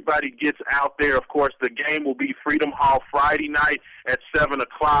sure everybody gets out there. Of course, the game will be Freedom Hall Friday night at 7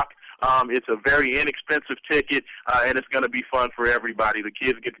 o'clock. It's a very inexpensive ticket, and it's going to be fun for everybody. The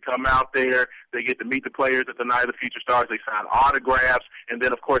kids get to come out there. They get to meet the players at the Night of the Future Stars. They sign autographs, and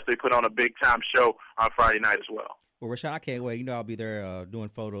then, of course, they put on a big-time show on Friday night as well. Well, Rashawn, I can't wait. I'll be there doing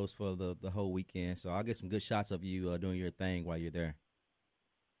photos for the whole weekend, so I'll get some good shots of you doing your thing while you're there.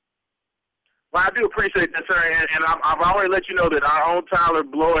 Well, I do appreciate that, sir, and I've already let you know that our own Tyler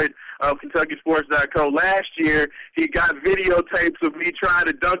Bloyd of KentuckySports.co, last year he got videotapes of me trying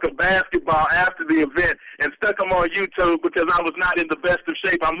to dunk a basketball after the event and stuck them on YouTube because I was not in the best of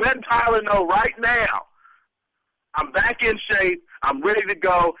shape. I'm letting Tyler know right now I'm back in shape, I'm ready to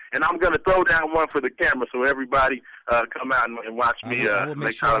go, and I'm going to throw down one for the camera so everybody come out and watch me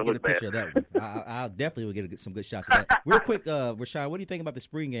make Tyler look bad. Of that one. I'll definitely will get some good shots of that. Real quick, Rashawn, what do you think about the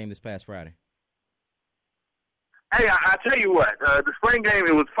spring game this past Friday? Hey, I tell you what, the spring game,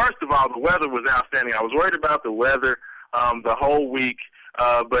 first of all, the weather was outstanding. I was worried about the weather the whole week,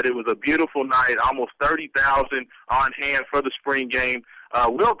 but it was a beautiful night, almost 30,000 on hand for the spring game.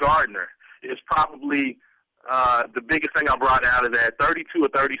 Will Gardner is probably the biggest thing I brought out of that. 32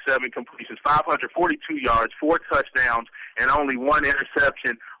 of 37 completions, 542 yards, 4 touchdowns, and only 1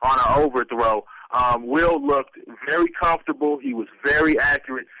 interception on an overthrow. Will looked very comfortable. He was very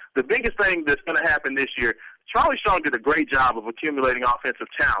accurate. The biggest thing that's going to happen this year, Charlie Strong did a great job of accumulating offensive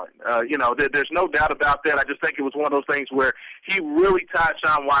talent. There's no doubt about that. I just think it was one of those things where he really tied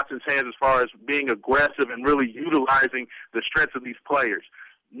Sean Watson's hands as far as being aggressive and really utilizing the strengths of these players.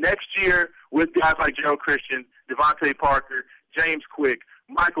 Next year, with guys like Gerald Christian, Devontae Parker, James Quick,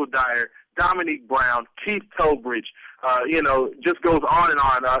 Michael Dyer, Dominique Brown, Keith Tobridge, just goes on and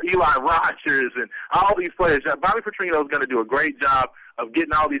on. Eli Rogers and all these players. Bobby Petrino is going to do a great job of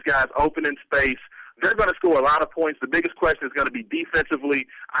getting all these guys open in space. They're going to score a lot of points. The biggest question is going to be defensively.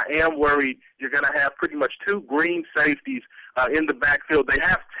 I am worried you're going to have pretty much 2 green safeties in the backfield. They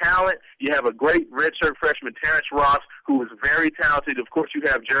have talent. You have a great redshirt freshman, Terrence Ross, who is very talented. Of course, you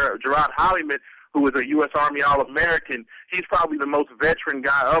have Gerard Hollyman, who is a U.S. Army All-American. He's probably the most veteran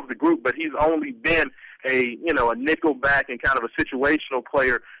guy of the group, but he's only been a nickel back and kind of a situational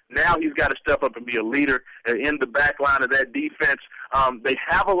player. Now he's got to step up and be a leader in the back line of that defense. They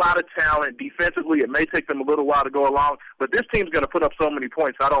have a lot of talent defensively. It may take them a little while to go along, but this team's going to put up so many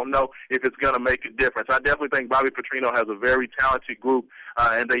points. I don't know if it's going to make a difference. I definitely think Bobby Petrino has a very talented group,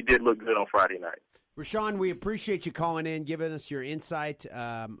 and they did look good on Friday night. Rashawn, we appreciate you calling in, giving us your insight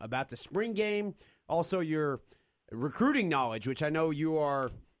about the spring game, also your recruiting knowledge, which I know you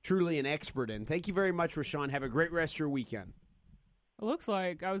are truly an expert in. Thank you very much, Rashawn. Have a great rest of your weekend. It looks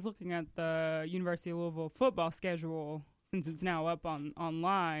like I was looking at the University of Louisville football schedule since it's now up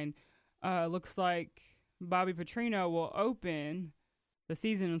online, looks like Bobby Petrino will open the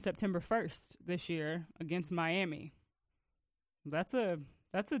season on September 1st this year against Miami. That's a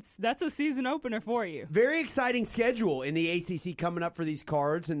season opener for you. Very exciting schedule in the ACC coming up for these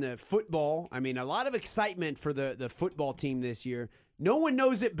Cards and the football. I mean, a lot of excitement for the football team this year. No one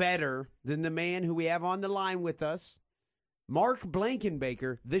knows it better than the man who we have on the line with us, Mark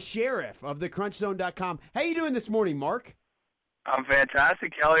Blankenbaker, the sheriff of theCrunchZone.com. How you doing this morning, Mark? I'm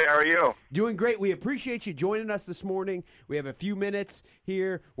fantastic, Kelly. How are you? Doing great. We appreciate you joining us this morning. We have a few minutes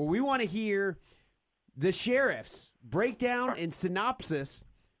here where we want to hear the sheriff's breakdown and synopsis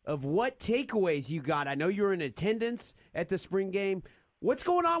of what takeaways you got. I know you're in attendance at the spring game. What's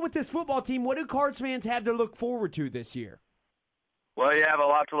going on with this football team? What do Cards fans have to look forward to this year? Well, you have a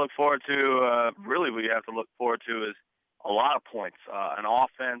lot to look forward to. Really, what you have to look forward to is a lot of points. An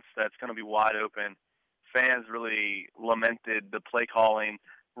offense that's going to be wide open. Fans really lamented the play calling,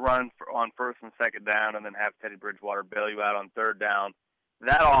 run on first and second down, and then have Teddy Bridgewater bail you out on third down.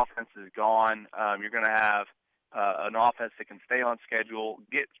 That offense is gone. You're going to have an offense that can stay on schedule,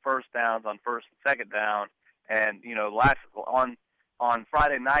 get first downs on first and second down, and on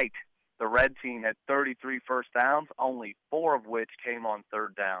Friday night, the red team had 33 first downs, only 4 of which came on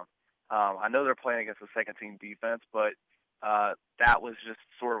third down. I know they're playing against a second-team defense, but that was just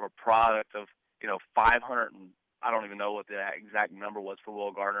sort of a product of 500, and I don't even know what the exact number was for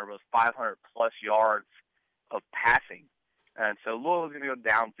Will Gardner, but it was 500-plus yards of passing. And so Louisville's going to go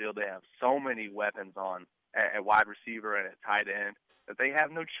downfield. They have so many weapons on at wide receiver and at tight end that they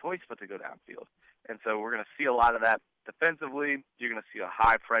have no choice but to go downfield. And so we're going to see a lot of that defensively. You're going to see a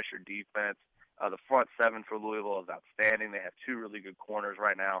high-pressure defense. The front seven for Louisville is outstanding. They have 2 really good corners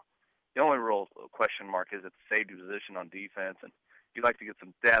right now. The only real question mark is at the safety position on defense, and you'd like to get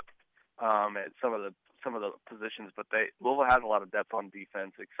some depth at some of the positions, but Louisville has a lot of depth on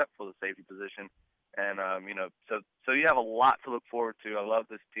defense except for the safety position, and so you have a lot to look forward to. I love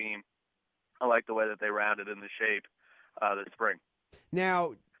this team. I like the way that they rounded into shape this spring.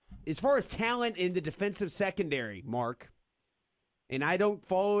 Now, as far as talent in the defensive secondary, Mark, and I don't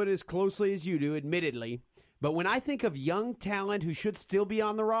follow it as closely as you do, admittedly, but when I think of young talent who should still be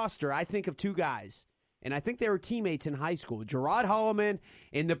on the roster, I think of 2 guys. And I think they were teammates in high school, Gerard Holloman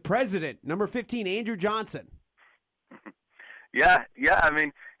and the president, number 15, Andrew Johnson. Yeah. I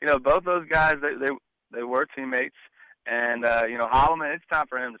mean, both those guys, they were teammates. And, Holloman, it's time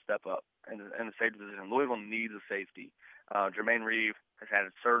for him to step up in the safety position. Louisville needs a safety. Jermaine Reeve has had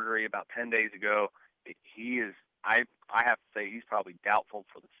his surgery about 10 days ago. He is, I have to say, he's probably doubtful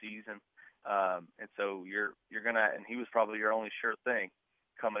for the season. And so you're going to, and he was probably your only sure thing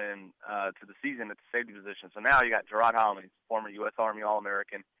coming in to the season at the safety position. So now you got Gerard Holloman, former U.S. Army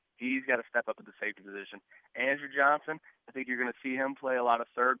All-American. He's got to step up at the safety position. Andrew Johnson, I think you're going to see him play a lot of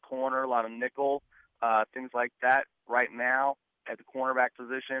third corner, a lot of nickel, things like that. Right now at the cornerback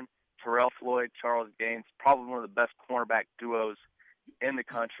position, Terrell Floyd, Charles Gaines, probably one of the best cornerback duos in the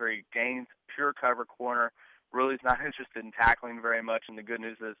country. Gaines, pure cover corner, really is not interested in tackling very much, and the good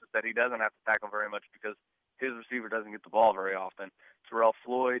news is that he doesn't have to tackle very much because his receiver doesn't get the ball very often. Terrell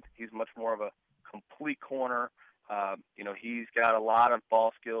Floyd, he's much more of a complete corner. He's got a lot of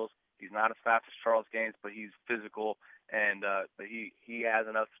ball skills. He's not as fast as Charles Gaines, but he's physical, and but he has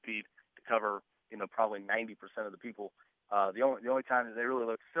enough speed to cover probably 90% of the people. The only time that they really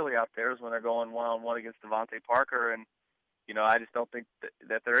look silly out there is when they're going one-on-one against Devontae Parker, and I just don't think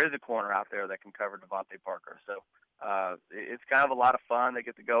that there is a corner out there that can cover Devontae Parker. So it's kind of a lot of fun. They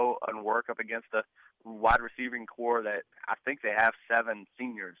get to go and work up against a wide receiving core that I think they have 7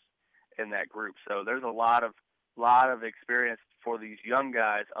 seniors in that group. So there's a lot of experience for these young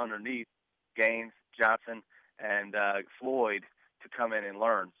guys underneath Gaines, Johnson, and Floyd to come in and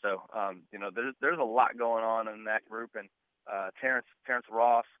learn. So there's a lot going on in that group, and Terrence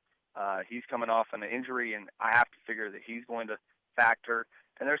Ross, he's coming off an injury, and I have to figure that he's going to factor.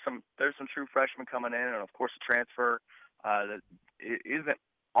 And there's some true freshmen coming in, and of course a transfer that isn't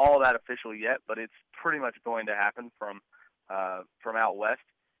all that official yet, but it's pretty much going to happen from out west.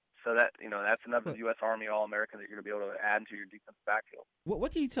 So that that's another U.S. Army All-American that you're going to be able to add into your defensive backfield.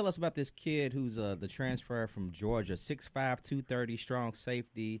 What can you tell us about this kid who's the transfer from Georgia, 6'5", 230, strong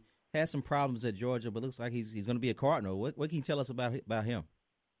safety, has some problems at Georgia, but looks like he's going to be a Cardinal. What can you tell us about him?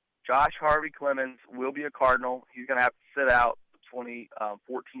 Josh Harvey Clemens will be a Cardinal. He's going to have to sit out the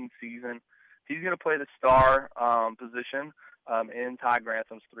 2014 season. He's going to play the star position in Ty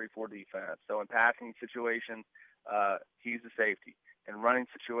Grantham's 3-4 defense. So in passing situations, he's a safety. In running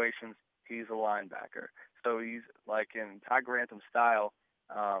situations, he's a linebacker. So he's like in Ty Grantham's style.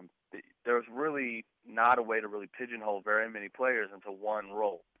 there's really not a way to really pigeonhole very many players into one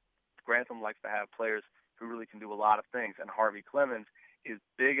role. Grantham likes to have players who really can do a lot of things, and Harvey Clemens is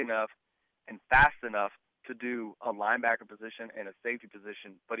big enough and fast enough to do a linebacker position and a safety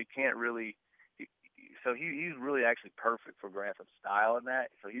position, but he can't really. He's really actually perfect for Grantham's style in that.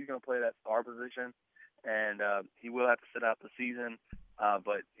 So he's going to play that star position, and he will have to sit out the season.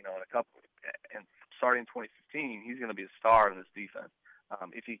 But and starting in 2015, he's going to be a star in this defense.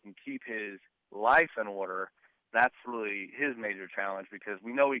 If he can keep his life in order, that's really his major challenge, because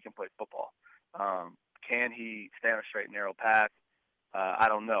we know he can play football. Can he stay on a straight and narrow path? I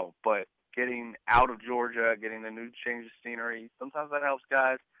don't know. But getting out of Georgia, getting a new change of scenery, sometimes that helps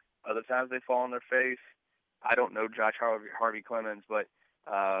guys. Other times they fall on their face. I don't know Josh Harvey Clemens, but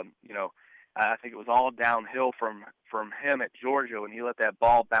I think it was all downhill from him at Georgia when he let that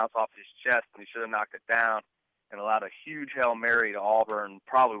ball bounce off his chest, and he should have knocked it down and allowed a huge Hail Mary to Auburn,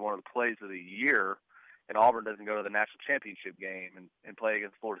 probably one of the plays of the year. And Auburn doesn't go to the national championship game and play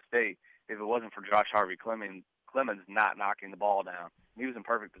against Florida State if it wasn't for Josh Harvey Clemens not knocking the ball down. He was in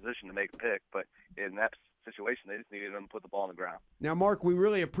perfect position to make a pick, but in that situation, they just needed him to put the ball on the ground. Now, Mark, we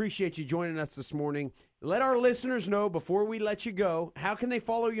really appreciate you joining us this morning. Let our listeners know, before we let you go, how can they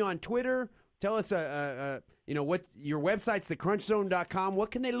follow you on Twitter? Tell us, what your website's thecrunchzone.com.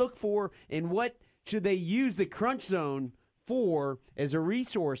 What can they look for, and what should they use the Crunch Zone for as a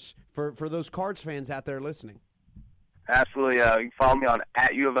resource for those Cards fans out there listening? Absolutely. You can follow me on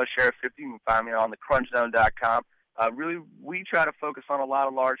 @UofLSheriff50. You can find me on thecrunchzone.com. Really, we try to focus on a lot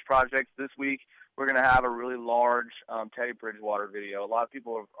of large projects. This week, we're going to have a really large Teddy Bridgewater video. A lot of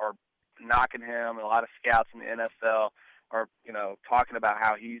people are knocking him, and a lot of scouts in the NFL are, talking about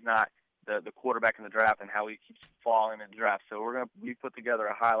how he's not the quarterback in the draft and how he keeps falling in the draft. So we put together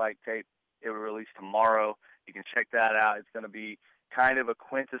a highlight tape. It will release tomorrow. You can check that out. It's going to be kind of a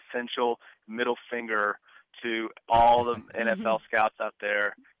quintessential middle finger to all the NFL scouts out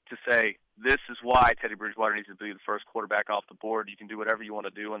there to say, this is why Teddy Bridgewater needs to be the first quarterback off the board. You can do whatever you want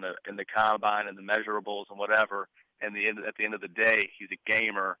to do in the combine and the measurables and whatever. And at the end of the day, he's a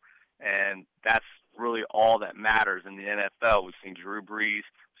gamer, and that's really all that matters in the NFL. We've seen Drew Brees,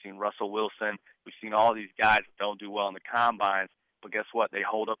 we've seen Russell Wilson, we've seen all these guys that don't do well in the combines, but guess what? They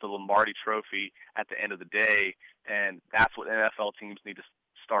hold up the Lombardi Trophy at the end of the day, and that's what NFL teams need to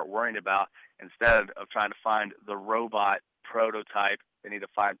start worrying about. Instead of trying to find the robot prototype, they need to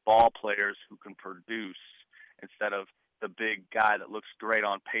find ball players who can produce instead of the big guy that looks great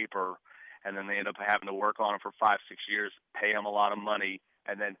on paper, and then they end up having to work on him for 5-6 years, pay him a lot of money,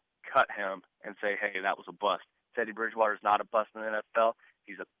 and then cut him and say, hey, that was a bust. Teddy Bridgewater is not a bust in the NFL.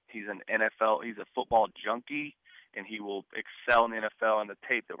 He's a football junkie, and he will excel in the NFL, and the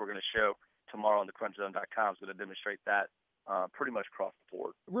tape that we're going to show tomorrow on thecrunchzone.com is going to demonstrate that pretty much across the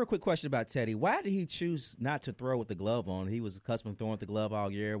board. Real quick question about Teddy. Why did he choose not to throw with the glove on? He was accustomed to throwing with the glove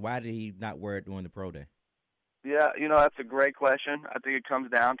all year. Why did he not wear it during the pro day? Yeah, that's a great question. I think it comes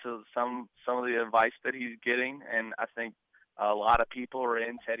down to some of the advice that he's getting, and I think a lot of people are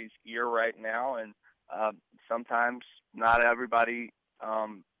in Teddy's ear right now, and sometimes not everybody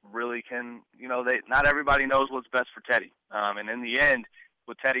really can, not everybody knows what's best for Teddy. And in the end,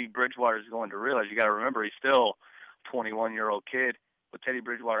 what Teddy Bridgewater is going to realize, you got to remember, he's still a 21-year-old kid. What Teddy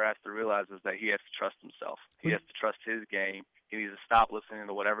Bridgewater has to realize is that he has to trust himself. He has to trust his game. He needs to stop listening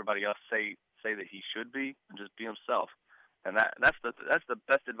to what everybody else say that he should be, and just be himself. And that's the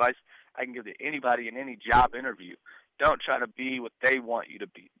best advice I can give to anybody in any job interview. Don't try to be what they want you to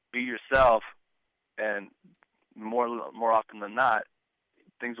be. Be yourself, and more often than not,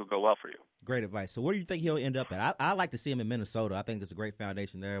 things will go well for you. Great advice. So where do you think he'll end up at? I like to see him in Minnesota. I think it's a great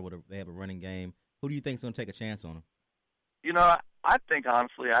foundation there. They have a running game. Who do you think is going to take a chance on him? I think,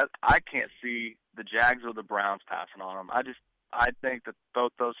 honestly, I can't see the Jags or the Browns passing on him. I think that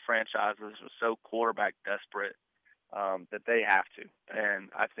both those franchises are so quarterback desperate that they have to. And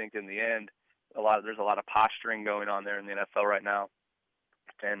I think in the end, there's a lot of posturing going on there in the NFL right now.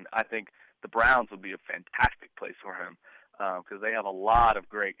 And I think the Browns would be a fantastic place for him because they have a lot of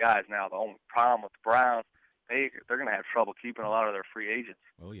great guys. Now, the only problem with the Browns, they're going to have trouble keeping a lot of their free agents.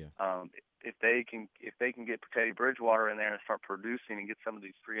 Oh yeah. If they can get Teddy Bridgewater in there and start producing and get some of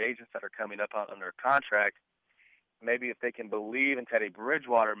these free agents that are coming up under contract, maybe if they can believe in Teddy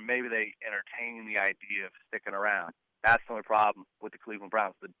Bridgewater, maybe they entertain the idea of sticking around. That's the only problem with the Cleveland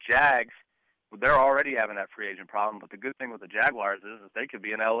Browns. The Jags, they're already having that free agent problem, but the good thing with the Jaguars is they could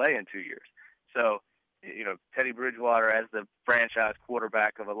be in L.A. in 2 years. So, Teddy Bridgewater as the franchise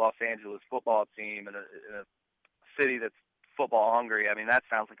quarterback of a Los Angeles football team in a city that's football hungry, I mean, that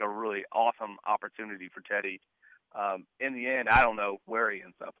sounds like a really awesome opportunity for Teddy. In the end, I don't know where he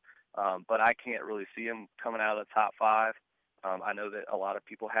ends up. but I can't really see him coming out of the top 5. I know that a lot of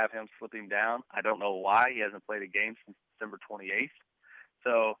people have him slipping down. I don't know why. He hasn't played a game since December 28th.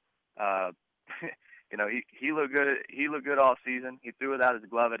 So, he looked good. He looked good all season. He threw without his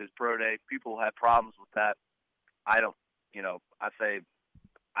glove at his pro day. People had problems with that. I don't. I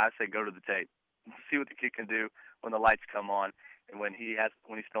say go to the tape, see what the kid can do when the lights come on, and when he's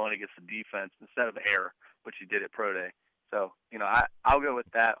throwing against the defense instead of air, which he did at pro day. So, I'll go with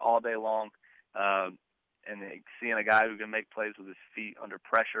that all day long. And seeing a guy who can make plays with his feet under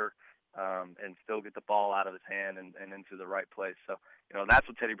pressure and still get the ball out of his hand and into the right place. So, that's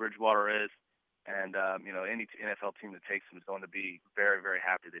what Teddy Bridgewater is. And, any NFL team that takes him is going to be very, very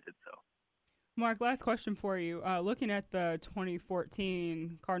happy they did so. Mark, last question for you. Looking at the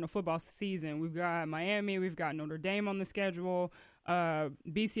 2014 Cardinal football season, we've got Miami, we've got Notre Dame on the schedule,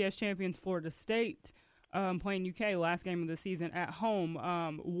 BCS champions Florida State playing UK last game of the season at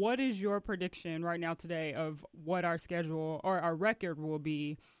home. What is your prediction right now today of what our schedule or our record will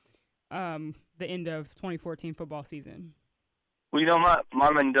be the end of 2014 football season? Well,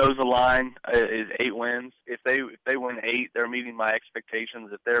 my Mendoza line is 8 wins. If they win 8, they're meeting my expectations.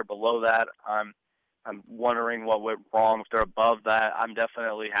 If they're below that, I'm wondering what went wrong. If they're above that, I'm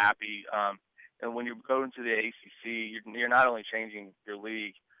definitely happy. And when you go into the ACC, you're not only changing your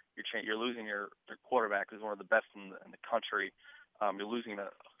league, you're losing your quarterback, who's one of the best in the country. You're losing a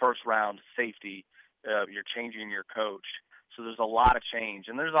first-round safety. You're changing your coach. So there's a lot of change,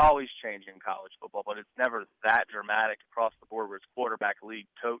 and there's always change in college football, but it's never that dramatic across the board where it's quarterback, league,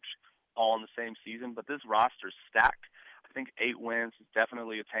 coach, all in the same season. But this roster's stacked. I think 8 wins is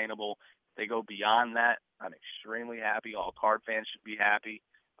definitely attainable. If they go beyond that, I'm extremely happy. All Card fans should be happy.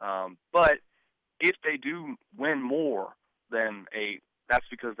 But if they do win more than 8, that's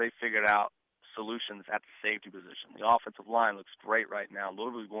because they figured out solutions at the safety position. The offensive line looks great right now.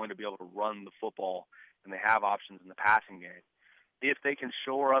 Louisville is going to be able to run the football, and they have options in the passing game. If they can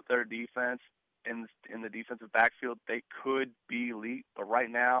shore up their defense in the defensive backfield, they could be elite. But right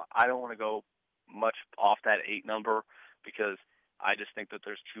now, I don't want to go much off that 8 number because I just think that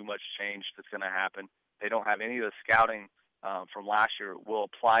there's too much change that's going to happen. They don't have any of the scouting from last year will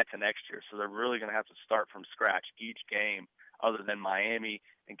apply to next year, so they're really going to have to start from scratch each game other than Miami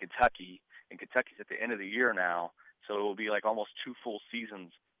and Kentucky. And Kentucky's at the end of the year now, so it will be like almost 2 full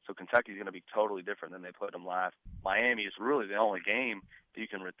seasons. So Kentucky's going to be totally different than they played them last. Miami is really the only game that you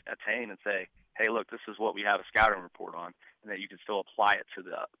can attain and say, hey, look, this is what we have a scouting report on, and that you can still apply it to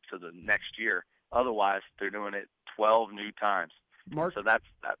the next year. Otherwise, they're doing it 12 new times. Mark, so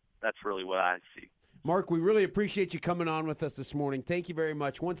that's really what I see. Mark, we really appreciate you coming on with us this morning. Thank you very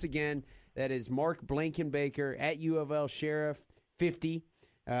much. Once again, that is Mark Blankenbaker at UofL Sheriff 50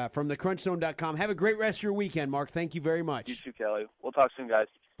 from thecrunchzone.com. Have a great rest of your weekend, Mark. Thank you very much. You too, Kelly. We'll talk soon, guys.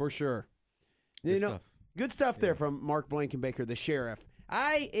 For sure. Good stuff there from Mark Blankenbaker, the Sheriff.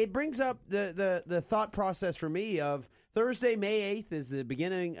 It brings up the thought process for me of Thursday, May 8th is the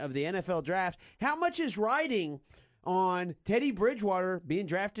beginning of the NFL draft. How much is riding on Teddy Bridgewater being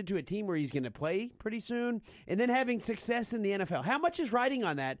drafted to a team where he's going to play pretty soon and then having success in the NFL? How much is riding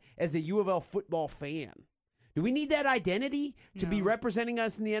on that as a U of L football fan? Do we need that identity to be representing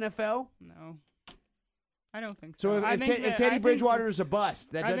us in the NFL? No. I don't think so. So if Teddy Bridgewater is a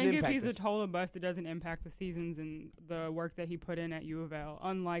bust, that doesn't impact I think if he's us. a total bust, it doesn't impact the seasons and the work that he put in at U of L.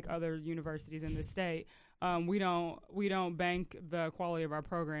 Unlike other universities in the state, we don't bank the quality of our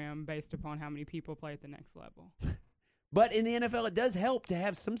program based upon how many people play at the next level. But in the NFL, it does help to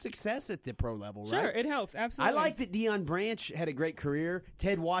have some success at the pro level, right? Sure, it helps, absolutely. I like that Deion Branch had a great career.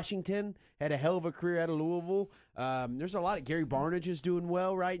 Ted Washington had a hell of a career out of Louisville. There's a lot of Gary Barnidge is doing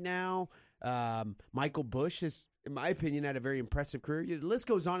well right now. Michael Bush is, in my opinion, had a very impressive career. The list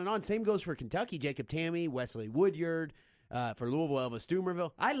goes on and on. Same goes for Kentucky. Jacob Tamme, Wesley Woodyard. For Louisville, Elvis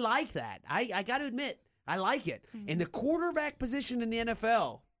Dumerville. I like that. I got to admit, I like it. Mm-hmm. And the quarterback position in the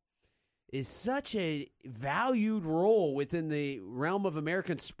NFL is such a valued role within the realm of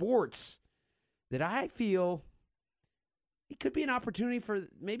American sports that I feel it could be an opportunity for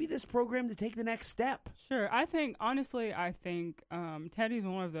maybe this program to take the next step. Sure. I think Teddy's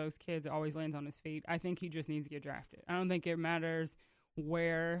one of those kids that always lands on his feet. I think he just needs to get drafted. I don't think it matters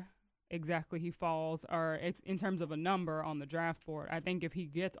where exactly he falls or it's in terms of a number on the draft board. I think if he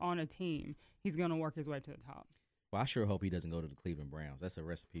gets on a team, he's going to work his way to the top. Well, I sure hope he doesn't go to the Cleveland Browns. That's a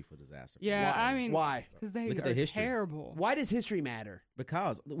recipe for disaster. Yeah, Why? I mean, why? Because they Look at are the history. terrible. Why does history matter?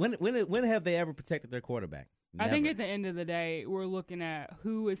 Because when have they ever protected their quarterback? Never. I think at the end of the day, we're looking at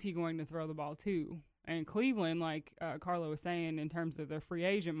who is he going to throw the ball to. And Cleveland, like Carlo was saying, in terms of their free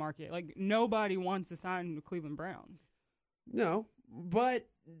agent market, like nobody wants to sign the Cleveland Browns. No, but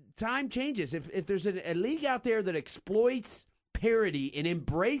time changes. If there's a league out there that exploits parity and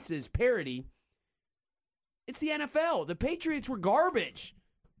embraces parity, it's the NFL. The Patriots were garbage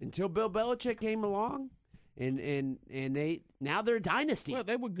until Bill Belichick came along, and now they're a dynasty. Well,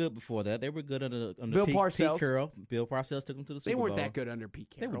 they were good before that. They were good under Bill Parcells. Pete Carroll. Bill Parcells took them to the Super They Bowl. weren't that good under Pete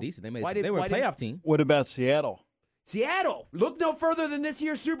Carroll. They were decent. They Why were a playoff team. What about Seattle? Seattle, look no further than this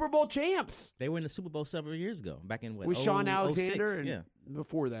year's Super Bowl champs. They were in the Super Bowl several years ago, back in what? With Sean Alexander 06, and yeah.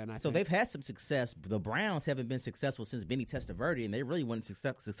 before then, I So think. they've had some success. The Browns haven't been successful since Benny Testaverde, and they really weren't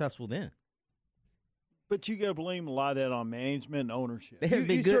successful then. But you got to blame a lot of that on management and ownership. They haven't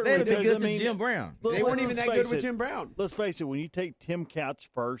been good. They haven't been good since Jim Brown. They weren't even that good with it. Jim Brown. Let's face it. When you take Tim Couch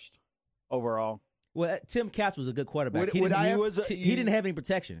first overall, Well, Tim Couch was a good quarterback. Would I he have- didn't have any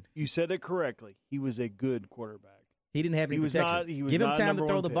protection. you said it correctly. He was a good quarterback. He didn't have any He was protection. not- he was Give him not time number to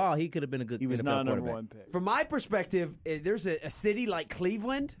throw one the pick. ball. He could have been a good He was NFL not a number quarterback. one pick. From my perspective, there's a city like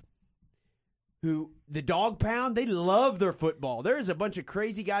Cleveland who the dog pound, they love their football. There's a bunch of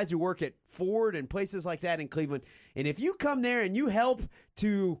crazy guys who work at Ford and places like that in Cleveland. And if you come there and you help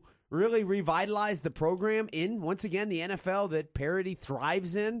to really revitalize the program in, once again, the NFL that parity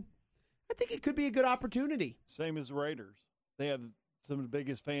thrives in, I think it could be a good opportunity. Same as the Raiders. They have some of the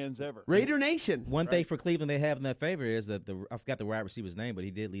biggest fans ever. Raider Nation. One thing for Cleveland they have in their favor is that I forgot the wide receiver's name, but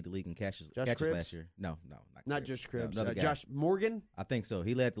he did lead the league in catches Cribbs? last year. No, Not just Cribbs. Another guy. Josh Morgan? I think so.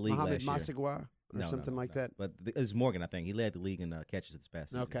 He led the league Mohamed last year. Massaguah or something like that. But it's Morgan, I think. He led the league in catches this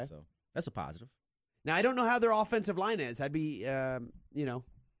past season. Okay. So that's a positive. Now, I don't know how their offensive line is. I'd be,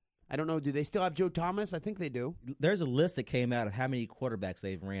 I don't know. Do they still have Joe Thomas? I think they do. There's a list that came out of how many quarterbacks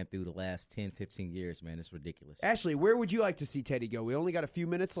they've ran through the last 10, 15 years, man. It's ridiculous. Ashley, where would you like to see Teddy go? We only got a few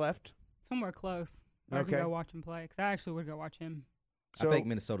minutes left. Somewhere close. I Okay. can go watch him play, because I actually would go watch him. I think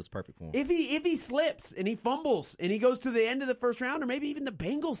Minnesota's perfect for him. If he slips and he fumbles and he goes to the end of the first round, or maybe even the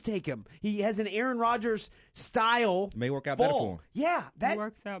Bengals take him, he has an Aaron Rodgers style. It may work out better fall. for him. Yeah, It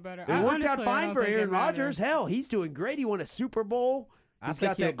works out better. It worked out Honestly, I fine don't for think it Aaron Rodgers. matters. Hell, he's doing great. He won a Super Bowl. He's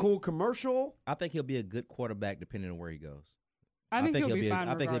got that cool commercial. I think he'll be a good quarterback depending on where he goes. I think he'll be fine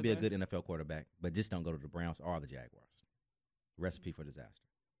I think he'll be a good regardless. NFL quarterback, but just don't go to the Browns or the Jaguars. Recipe for disaster.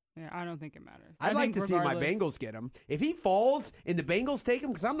 Yeah, I don't think it matters. I'd I like think to see my regardless- Bengals get him. If he falls and the Bengals take him,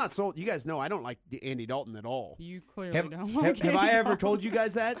 because I'm not sold. You guys know I don't like Andy Dalton at all. You clearly Have, don't. have, like have I Andy ever Dalton. told you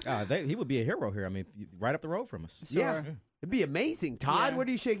guys that? He would be a hero here. I mean, right up the road from us. Yeah. It'd be amazing. Todd, Yeah. what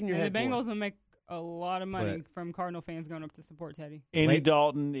are you shaking your And head the Bengals for? will make a lot of money But- from Cardinal fans going up to support Teddy. Andy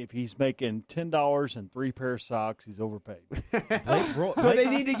Dalton, if he's making $10 and 3 pair of socks, he's overpaid. So they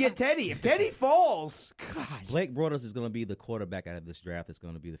need to get Teddy. If Teddy falls, God. Blake Bortles is going to be the quarterback out of this draft that's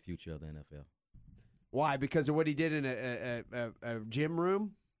going to be the future of the NFL. Why? Because of what he did in a gym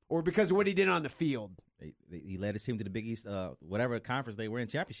room? Or because of what he did on the field? He led his team to the Big East, whatever conference they were in,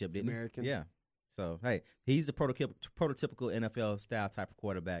 championship, didn't American. he? Yeah. So, hey, he's the prototypical NFL-style type of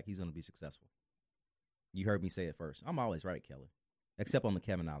quarterback. He's going to be successful. You heard me say it first. I'm always right, Kelly, except on the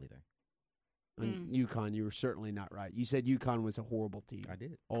Kevin Ollie thing. On UConn, you were certainly not right. You said UConn was a horrible team. I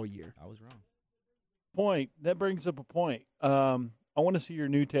did. All year. I was wrong. Point. That brings up a point. I want to see your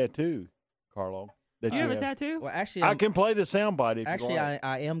new tattoo, Carlo. That You have a tattoo? Well, actually, I can play the soundbite if Actually, you like.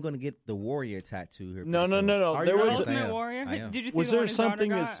 I am going to get the Warrior tattoo here. No. pretty soon. There was Ultimate Warrior? I am. Did you see Was the one there his daughter something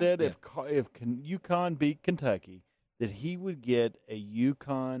that got? said if UConn beat Kentucky, that he would get a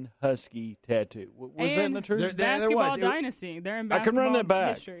UConn Husky tattoo? Was that And not true? there Basketball was. Dynasty. They're in I can basketball run that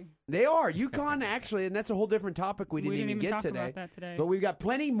back. history. They are. UConn, actually, and that's a whole different topic we didn't even get talk today. about that today. But we've got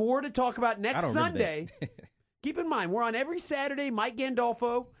plenty more to talk about I next don't remember Sunday. Keep in mind, we're on every Saturday. Mike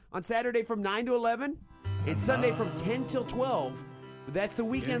Gandolfo on Saturday from 9 to 11 and Sunday from 10 till 12. That's the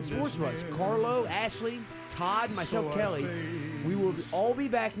Weekend Sports Buzz. Carlo, Ashley, Todd, myself, Kelly. We will all be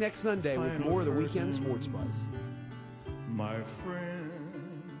back next Sunday with more of the Weekend Sports Buzz. My friend,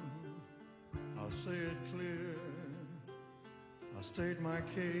 I'll say it clear. I'll state my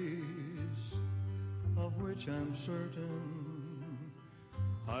case, of which I'm certain.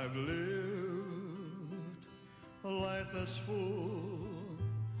 I've lived a life that's full.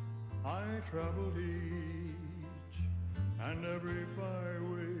 I traveled each and every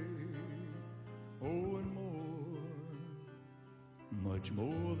byway. Oh, and more, much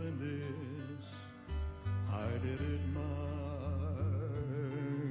more than this, I did it my